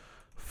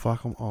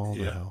 Fuck them all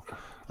the hell.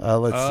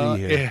 Let's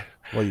see here. Yeah.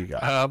 What you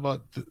got? How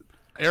about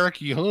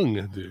Eric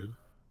Young, dude?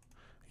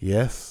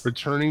 Yes.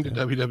 Returning to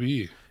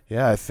WWE.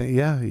 Yeah, I think.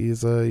 Yeah,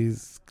 he's.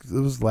 It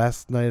was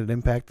last night at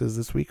Impact. Is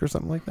this week or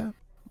something like that?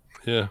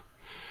 Yeah.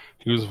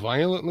 He was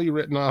violently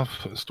written off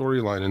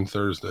storyline in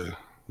Thursday.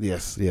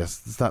 Yes.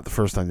 It's not the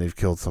first time they've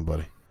killed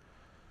somebody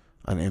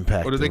on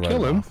Impact. Or did they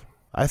kill him?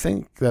 I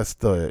think that's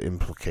the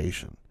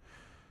implication.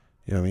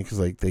 You know what I mean? Because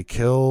like they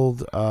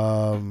killed.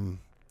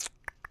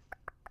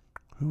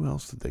 Who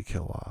else did they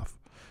kill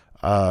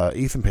off?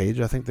 Ethan Page,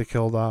 I think they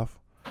killed off,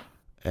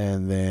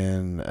 and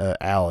then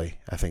Allie,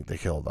 I think they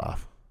killed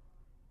off.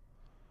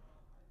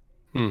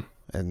 And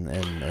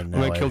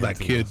they killed that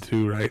kid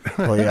too, right?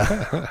 Oh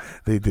yeah,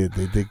 they did.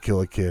 They did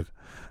kill a kid.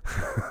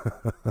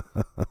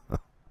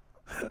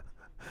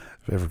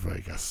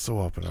 Everybody got so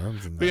up in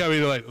arms. Yeah, I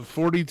mean, like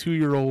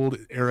 42-year-old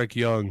Eric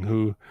Young,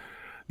 who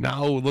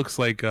now looks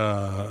like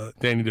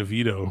Danny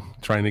DeVito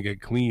trying to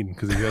get clean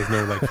because he has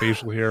no like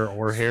facial hair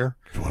or hair.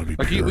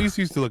 Like he at least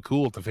used to look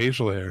cool with the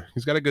facial hair.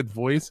 He's got a good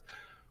voice,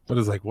 but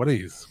it's like, what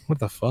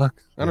the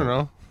fuck? I don't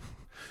know.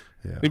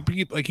 Yeah.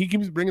 He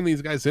keeps bringing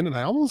these guys in, and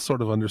I almost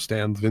sort of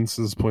understand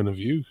Vince's point of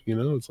view.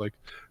 You know, it's like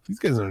these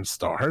guys aren't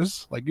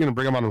stars. Like you're gonna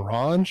bring them on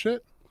Raw and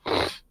shit.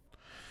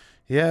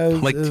 Yeah,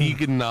 like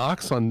Tegan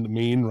Knox on the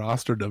main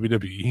roster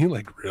WWE.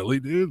 Like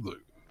really, dude? Like,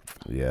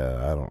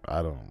 yeah,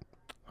 I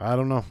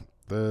don't know.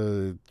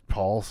 The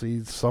Paul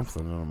sees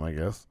something in him, I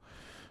guess.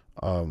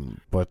 A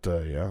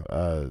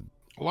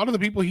lot of the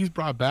people he's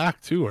brought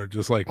back too are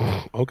just like,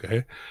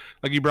 okay,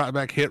 like he brought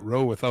back Hit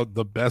Row without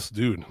the best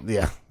dude.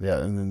 Yeah,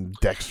 and then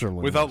Dexter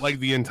Lumis. Without like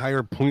the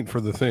entire point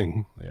for the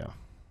thing. Yeah.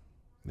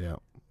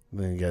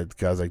 Then you got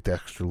guys like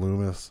Dexter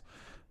Lumis,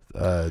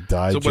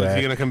 Dijak. So, but is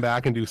he gonna come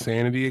back and do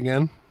Sanity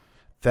again?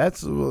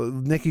 That's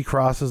Nikki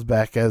Cross is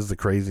back as the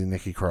crazy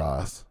Nikki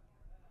Cross.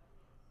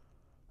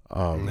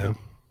 Yeah.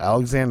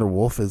 Alexander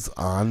Wolf is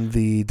on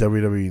the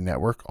WWE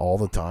Network all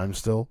the time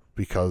still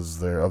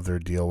because of their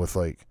deal with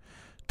like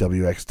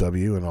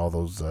WXW and all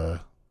those.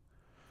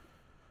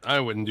 I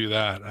wouldn't do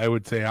that. I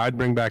would say I'd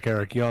bring back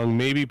Eric Young,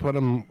 maybe put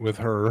him with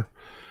her,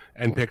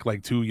 and pick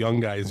like 2 young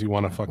guys you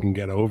want to fucking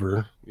get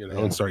over,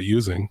 and start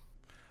using.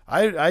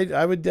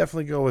 I would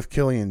definitely go with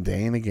Killian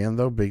Dane again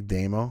though, Big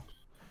Damo.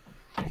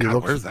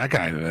 Where's that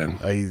guy then?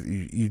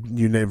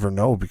 You never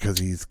know because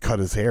he's cut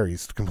his hair.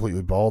 He's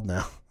completely bald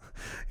now.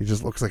 He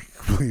just looks like a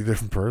completely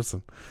different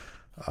person.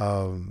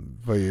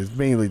 But it's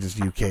mainly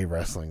just UK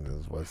wrestling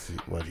is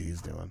what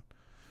he's doing.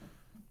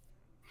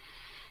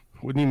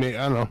 Wouldn't he make?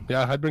 I don't know.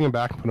 Yeah, I'd bring him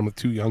back and put him with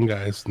 2 young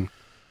guys and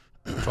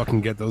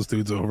fucking get those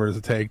dudes over as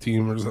a tag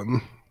team or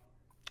something.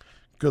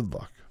 Good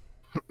luck.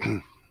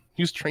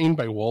 He was trained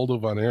by Waldo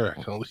Von Erich.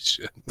 Holy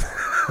shit.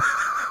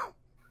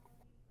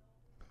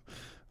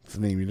 It's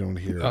a name you don't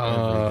hear.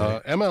 Every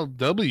day.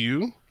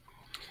 MLW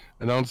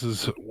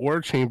announces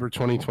War Chamber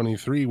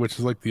 2023, which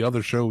is like the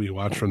other show we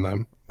watch from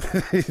them.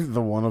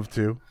 The one of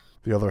 2,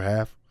 the other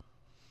half.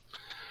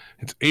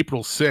 It's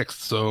April 6th,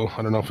 so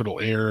I don't know if it'll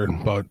air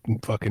about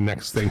fucking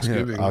next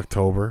Thanksgiving. Yeah,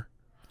 October.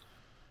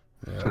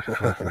 Yeah,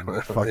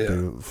 fuck Yeah.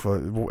 dude.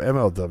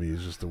 MLW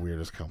is just the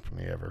weirdest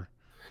company ever.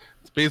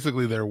 It's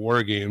basically their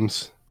war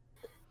games.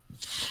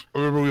 I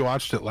remember we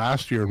watched it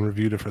last year and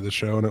reviewed it for the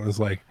show, and it was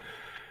like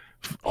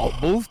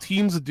both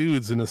teams of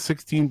dudes in a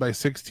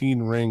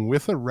 16x16 ring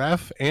with a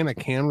ref and a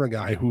camera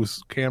guy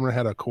whose camera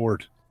had a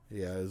cord.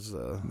 Yeah,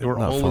 They were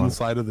all fun.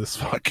 inside of this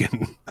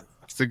fucking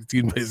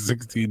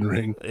 16x16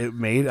 ring.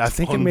 I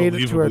think it made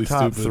it to our Unbelievably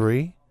top stupid.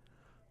 3.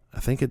 I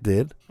think it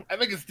did. I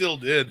think it still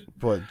did.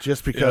 But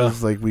just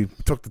because like we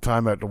took the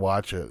time out to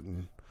watch it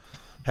and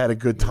had a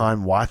good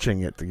time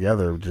watching it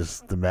together,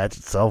 just the match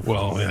itself.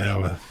 Well, yeah,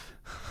 but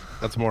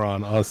that's more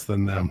on us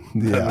than them.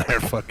 Yeah.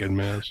 Their fucking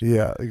match.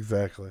 Yeah,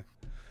 exactly.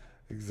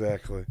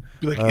 Exactly.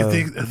 Be like,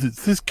 is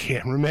this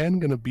cameraman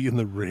gonna be in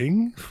the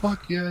ring?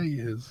 Fuck yeah, he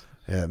is.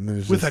 Yeah, and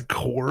there's With a just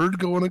cord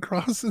going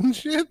across and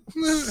shit.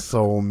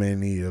 so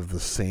many of the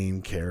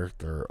same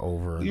character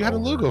over and You had a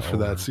over logo and for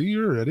over. that. See,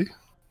 you're ready.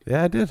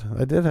 Yeah, I did.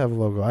 I did have a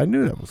logo. I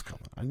knew that was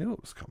coming. I knew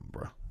it was coming,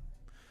 bro.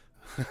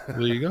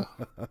 There you go.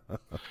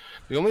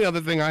 The only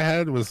other thing I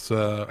had was,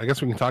 I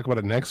guess we can talk about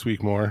it next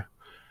week more,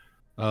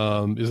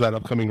 is that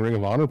upcoming Ring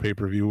of Honor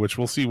pay-per-view, which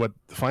we'll see what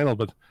the final,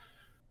 but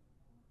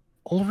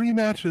all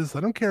rematches, I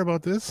don't care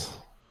about this.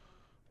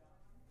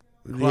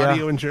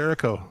 Claudio and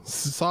Jericho,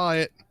 saw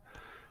it.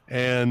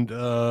 And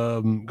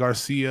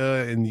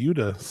Garcia and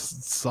Yuta,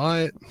 saw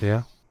it.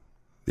 Yeah.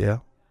 Yeah.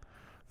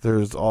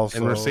 There's also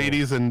And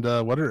Mercedes and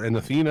and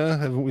Athena,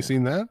 haven't we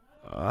seen that?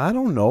 I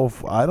don't know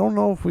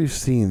if we've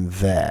seen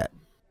that.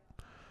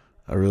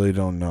 I really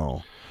don't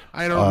know.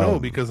 I don't know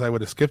because I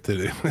would have skipped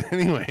it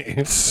anyway.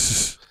 We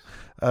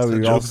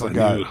joke's also on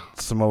got you.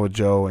 Samoa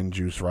Joe and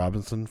Juice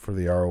Robinson for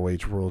the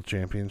ROH World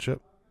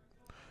Championship.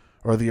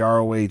 Or the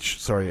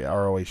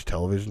ROH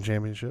Television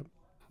Championship.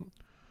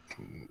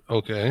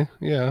 Okay,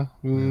 yeah.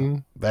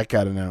 That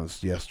got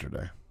announced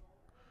yesterday.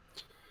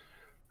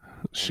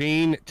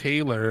 Shane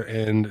Taylor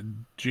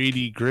and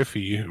JD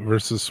Griffey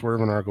versus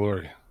Swerve in Our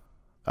Glory.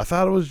 I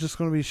thought it was just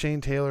going to be Shane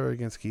Taylor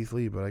against Keith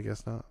Lee, but I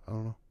guess not. I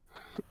don't know.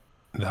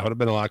 That would have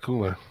been a lot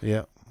cooler.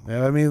 Yeah.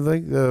 Yeah, I mean,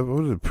 like, what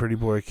was it, Pretty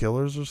Boy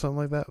Killers or something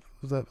like that?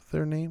 Was that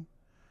their name?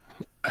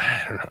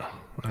 I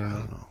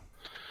don't know.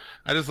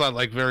 I just thought,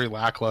 like, very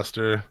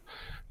lackluster.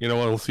 You know,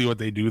 we'll see what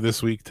they do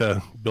this week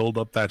to build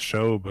up that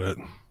show, but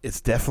It's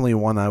definitely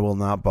one I will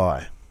not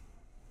buy.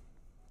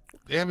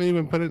 they haven't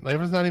even put it.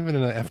 There's not even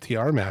an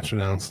FTR match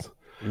announced.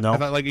 No. I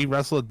thought, like, he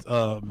wrestled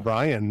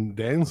Brian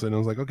Danielson. I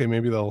was like, okay,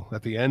 maybe they'll,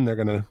 at the end, they're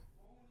going to.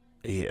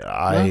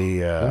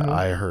 Yeah,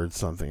 I heard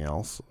something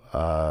else.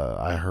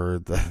 I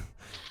heard that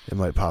it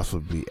might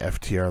possibly be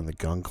FTR and the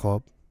Gun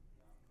Club.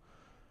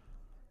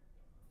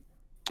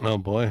 Oh,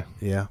 boy.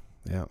 Yeah,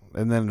 yeah.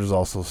 And then there's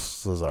also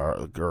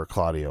Cesaro or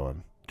Claudio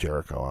and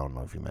Jericho. I don't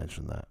know if you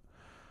mentioned that.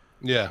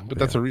 Yeah, but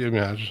that's a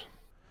rematch.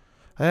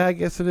 I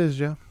guess it is,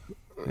 yeah.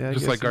 Yeah, I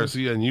Just guess like it is.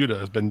 Garcia and Yuta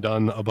has been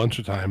done a bunch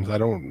of times. I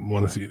don't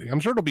want to see it. I'm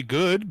sure it'll be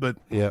good, but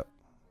Yeah.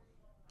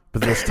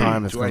 But this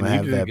time it's Do I going to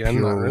have need it that again?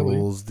 pure Not really.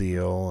 rules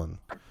deal, and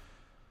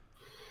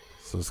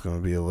so it's going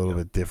to be a little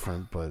bit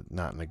different, but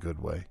not in a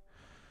good way.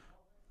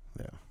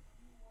 Yeah.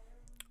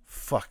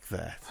 Fuck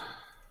that.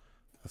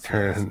 That's what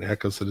it's- Aaron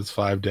Echo said it's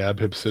 5 dab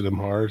hips hit him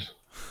hard.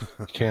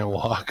 Can't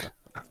walk.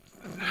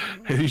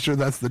 Are you sure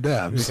that's the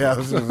dabs? Yeah, I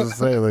was going to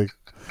say, like,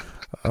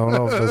 I don't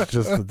know if that's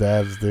just the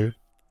dabs, dude.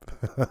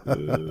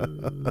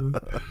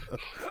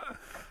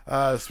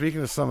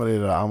 Speaking of somebody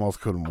that almost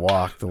couldn't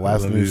walk, the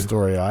last love news you.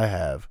 story I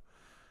have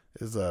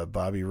is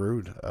Bobby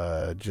Roode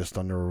just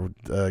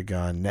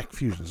undergone neck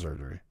fusion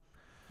surgery.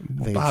 I think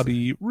it's-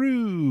 Bobby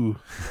Roode.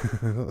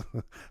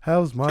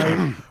 How's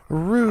my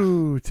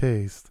Roo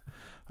taste?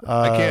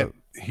 I can't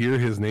hear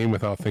his name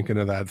without thinking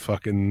of that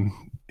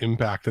fucking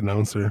Impact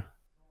announcer.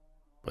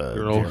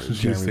 Girl, she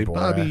used to say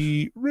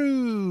Bobby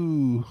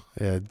Roode.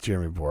 Yeah,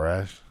 Jeremy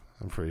Borash.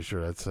 I'm pretty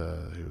sure that's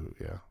who.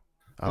 Yeah,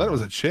 I thought it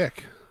was a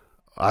chick.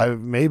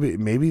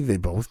 Maybe they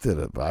both did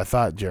it, but I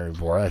thought Jerry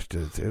Borash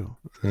did it too.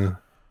 Yeah.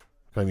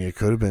 I mean, it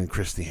could have been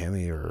Christy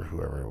Hemme or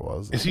whoever it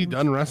was. Is he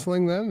done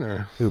wrestling then,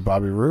 or Who,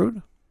 Bobby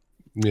Roode?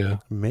 yeah?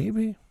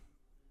 Maybe.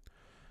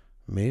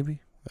 It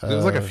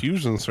was like a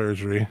fusion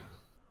surgery.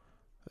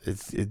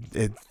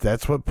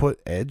 That's what put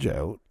Edge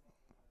out.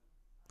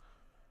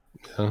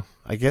 Yeah.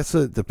 I guess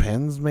it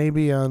depends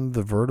maybe on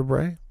the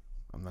vertebrae.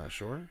 I'm not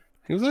sure.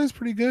 He was always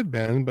pretty good,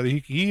 man. But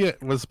he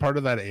was part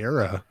of that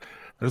era.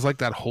 There's like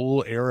that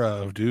whole era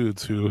of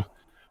dudes who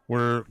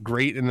were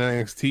great in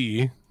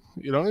NXT.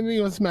 You know, and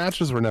his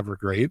matches were never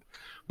great,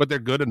 but they're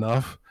good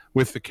enough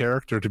with the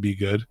character to be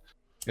good.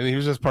 And he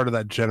was just part of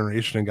that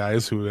generation of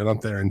guys who went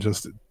up there and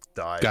just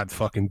got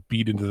fucking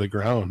beat into the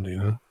ground, you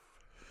know?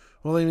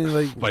 Well, I mean,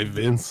 like By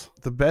Vince.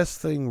 the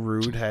best thing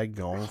Rude had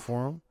going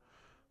for him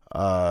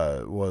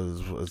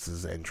was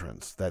his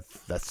entrance.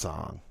 That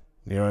song.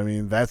 You know what I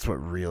mean? That's what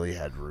really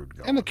had Rude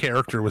going. And the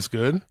character was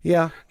good.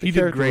 Yeah, the He did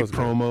character great was good.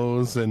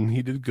 promos and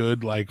he did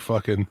good, like,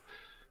 fucking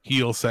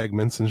heel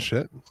segments and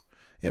shit.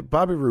 Yeah,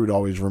 Bobby Roode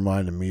always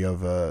reminded me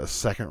of a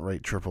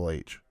second-rate Triple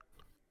H.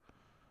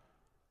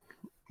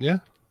 Yeah.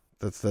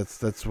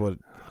 That's what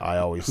I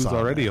always Who's saw. him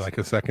already as. like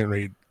a second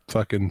rate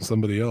fucking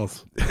somebody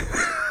else.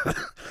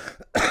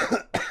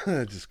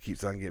 It just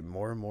keeps on getting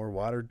more and more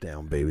watered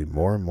down, baby.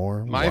 More and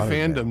more. My watered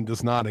fandom down.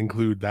 does not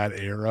include that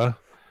era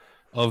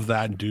of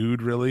that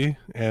dude, really.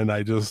 And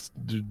I just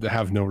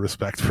have no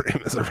respect for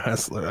him as a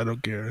wrestler. I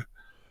don't care.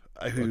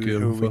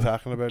 Who are we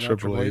talking about now?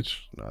 Triple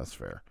H. No, that's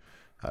fair.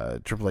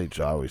 Triple H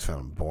I always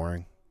found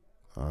boring,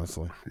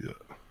 honestly.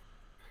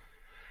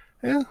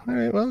 Yeah. All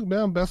right.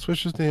 Well, best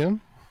wishes to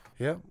him.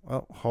 Yeah.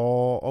 Well,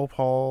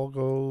 Paul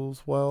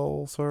goes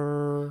well,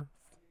 sir.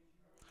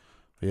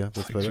 Yeah,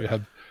 that's Do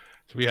better.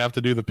 we have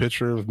to do the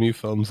picture of me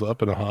thumbs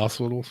up in a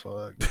hospital?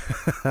 Fuck.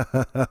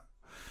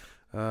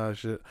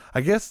 Shit.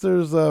 I guess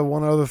there's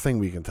one other thing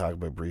we can talk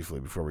about briefly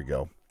before we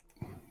go.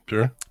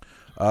 Sure.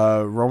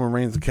 Roman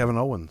Reigns and Kevin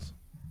Owens.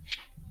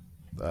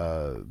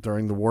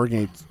 During the War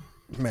Games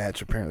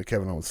match, apparently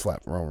Kevin Owens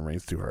slapped Roman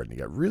Reigns too hard and he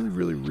got really,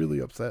 really, really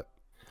upset.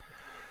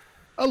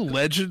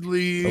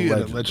 Allegedly, and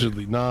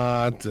allegedly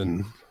not,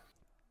 and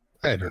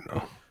I don't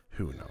know.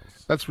 Who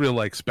knows? That's real,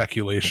 like,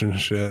 speculation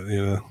shit,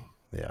 you know.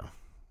 Yeah.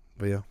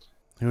 But yeah,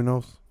 who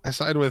knows? I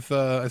side with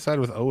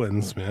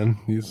Owens, man.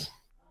 He's,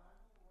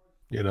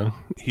 you know,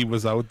 he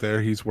was out there.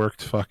 He's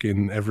worked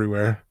fucking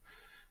everywhere,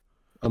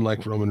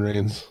 unlike Roman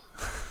Reigns.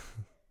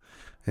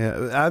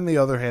 Yeah. On the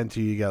other hand,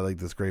 too, you got like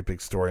this great big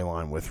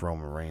storyline with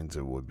Roman Reigns.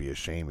 It would be a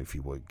shame if he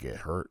would get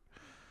hurt.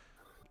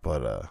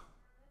 But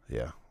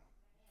yeah.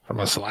 From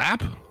a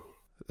slap?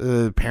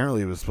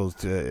 Apparently, it was supposed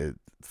to.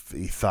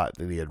 He thought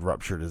that he had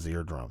ruptured his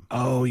eardrum.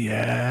 Oh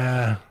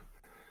yeah.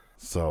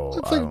 So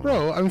It's I like, don't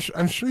bro, know.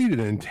 I'm sure you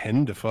didn't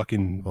intend to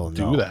fucking Well,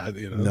 do no. that.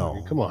 You know, No. I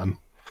mean, come on.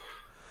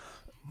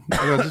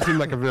 I know, it just seemed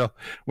like a real.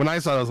 When I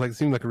saw it, I was like, it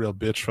seemed like a real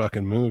bitch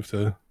fucking move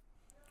to,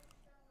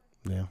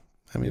 Yeah.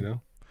 I mean, you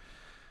know.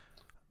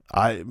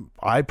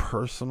 I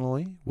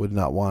personally would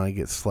not want to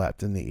get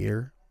slapped in the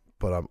ear,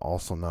 but I'm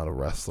also not a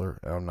wrestler,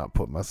 and I'm not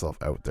putting myself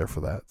out there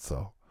for that.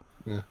 So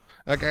Yeah.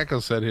 Like Echo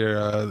said here,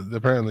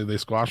 apparently they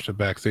squashed it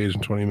backstage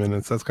in 20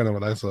 minutes. That's kind of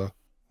what I saw.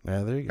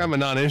 yeah, there you go. Kind of a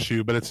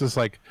non-issue, but it's just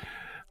like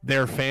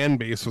their fan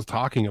base was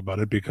talking about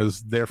it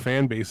because their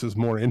fan base is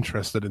more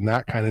interested in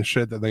that kind of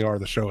shit than they are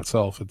the show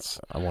itself.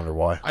 I wonder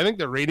why. I think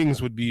the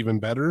ratings would be even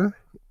better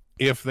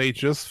if they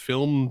just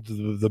filmed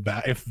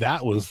if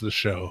that was the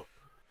show.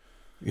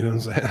 You know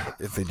what I'm saying?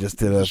 If they just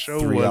did a The show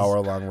was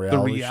 3-hour-long The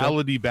reality,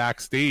 reality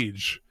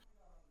backstage,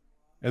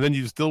 and then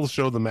you still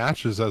show the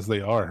matches as they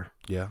are.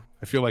 show. Yeah.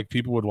 I feel like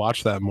people would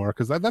watch that more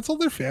because that's all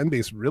their fan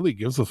base really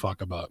gives a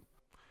fuck about.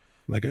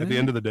 Like at the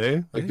end of the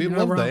day, like Yeah, they you're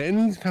love not that wrong.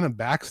 any kind of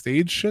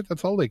backstage shit.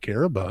 That's all they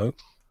care about. You're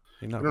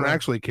They not don't wrong.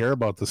 actually care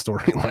about the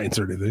storylines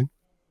or anything.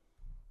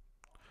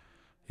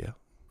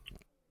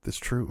 That's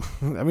true.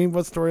 I mean,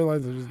 what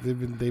storylines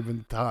they've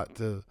been taught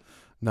to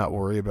not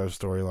worry about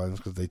storylines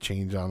because they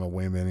change on a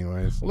whim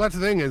anyways. Well, that's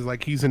the thing is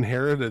like that's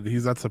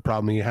the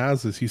problem he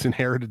has is he's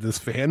inherited this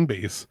fan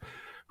base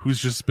who's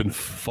just been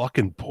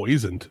fucking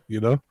poisoned.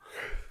 You know,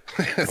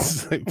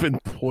 it's like been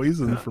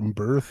poisoned from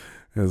birth.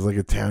 It's like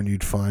a town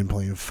you'd find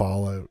playing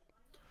Fallout.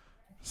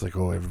 It's like,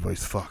 oh,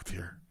 everybody's fucked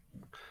here.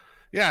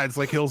 Yeah, it's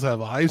like Hills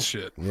Have Eyes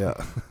shit. Yeah.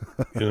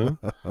 You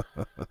know,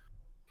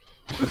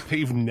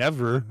 they've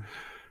never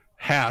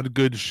had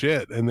good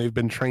shit, and they've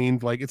been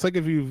trained like it's like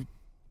if you've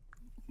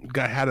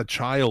had a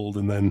child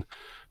and then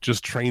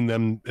just trained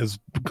them as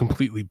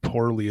completely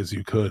poorly as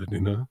you could. You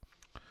know.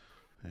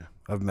 Yeah.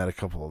 I've met a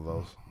couple of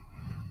those.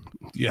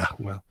 Yeah,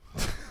 well.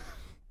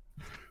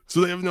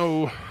 So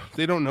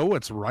they don't know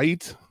what's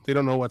right. They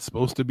don't know what's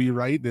supposed to be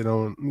right. They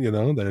don't,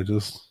 they're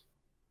just.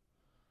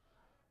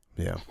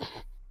 Yeah.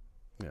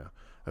 Yeah.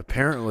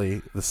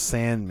 Apparently, the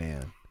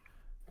Sandman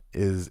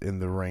is in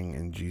the ring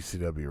in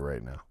GCW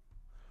right now.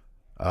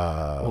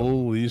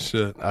 Holy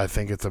shit. I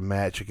think it's a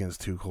match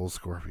against Too Cold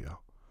Scorpio.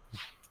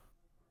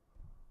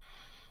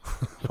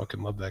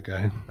 Fucking love that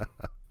guy.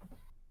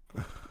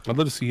 I'd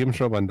love to see him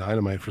show up on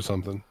Dynamite for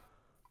something.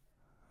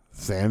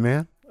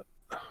 Sandman?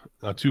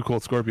 Too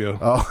Cold Scorpio.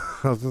 Oh,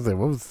 I was gonna say,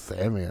 what was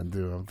Sandman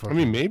doing? I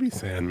mean, maybe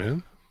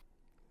Sandman.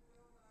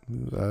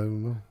 I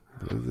don't know.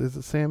 Is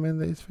it Sandman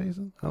that he's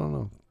facing? I don't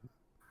know.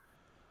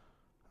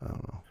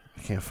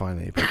 I can't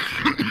find any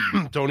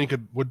pictures.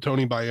 Would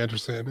Tony buy Enter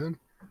Sandman?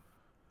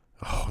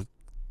 Oh,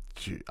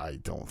 gee, I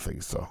don't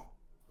think so.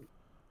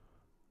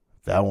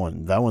 That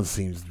one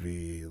seems to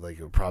be like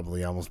it would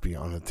probably almost be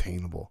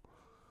unattainable.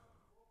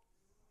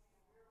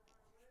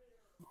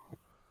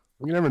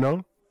 You never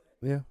know.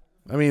 Yeah.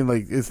 I mean,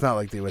 like, it's not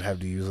like they would have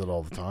to use it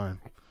all the time.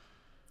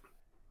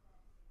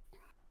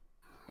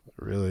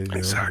 Really?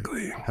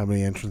 Exactly. How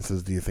many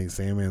entrances do you think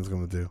Sandman's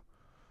going to do?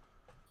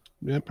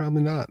 Yeah,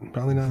 probably not.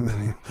 Probably not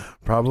many.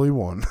 Probably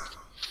one.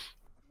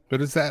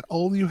 But is that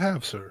all you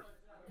have, sir?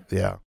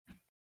 Yeah.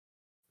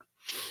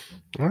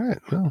 All right.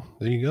 Well,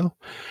 there you go.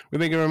 We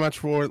thank you very much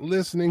for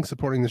listening,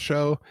 supporting the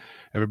show.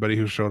 Everybody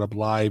who showed up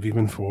live,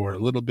 even for a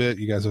little bit,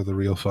 you guys are the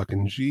real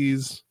fucking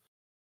G's.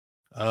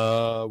 We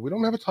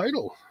don't have a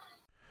title.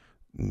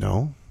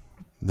 No,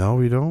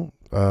 we don't.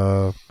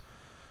 Yeah,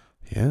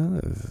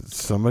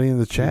 somebody in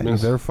the chat, you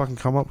better fucking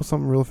come up with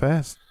something real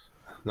fast.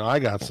 No, I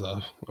got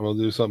stuff. I'm gonna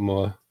do something.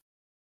 We'll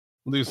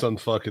do some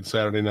fucking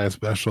Saturday Night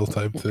Special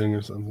type thing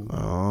or something.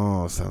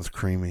 Oh, sounds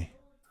creamy.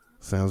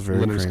 Sounds very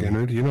Leonard creamy.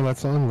 Skinner. Do you know that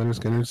song, Leonard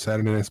Skinner,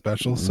 Saturday Night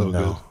Special? So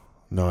good.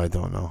 No, I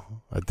don't know.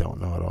 I don't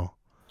know at all.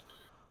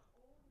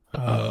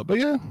 But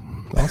yeah,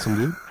 awesome,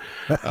 dude.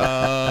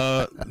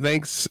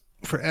 Thanks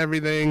for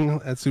everything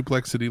at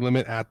Suplex City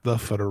Limit at the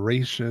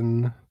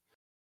Federation.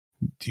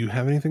 Do you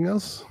have anything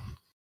else?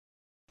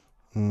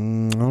 I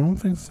don't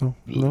think so.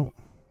 No,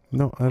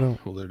 I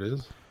don't. Well, there it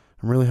is.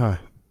 I'm really high.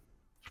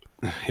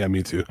 Yeah,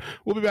 me too.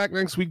 We'll be back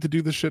next week to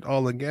do this shit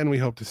all again. We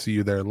hope to see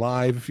you there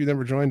live. If you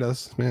never joined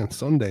us, man,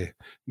 Sunday,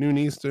 noon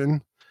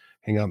Eastern,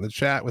 hang out in the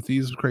chat with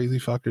these crazy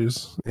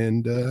fuckers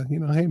and,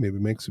 hey, maybe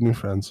make some new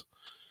friends.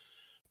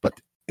 But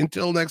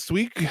until next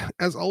week,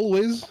 as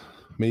always,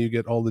 may you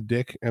get all the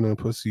dick and a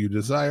pussy you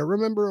desire.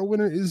 Remember, a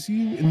winner is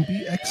you, and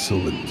be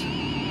excellent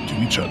to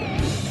each other.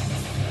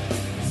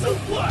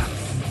 Suplex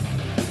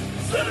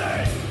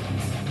City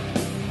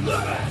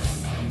Limits.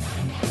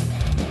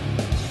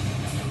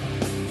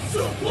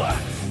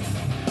 Suplex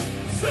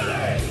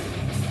City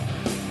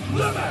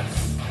Limits.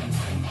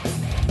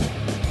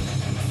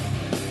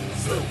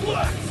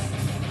 Suplex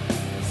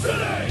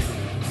City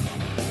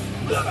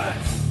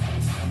Limits.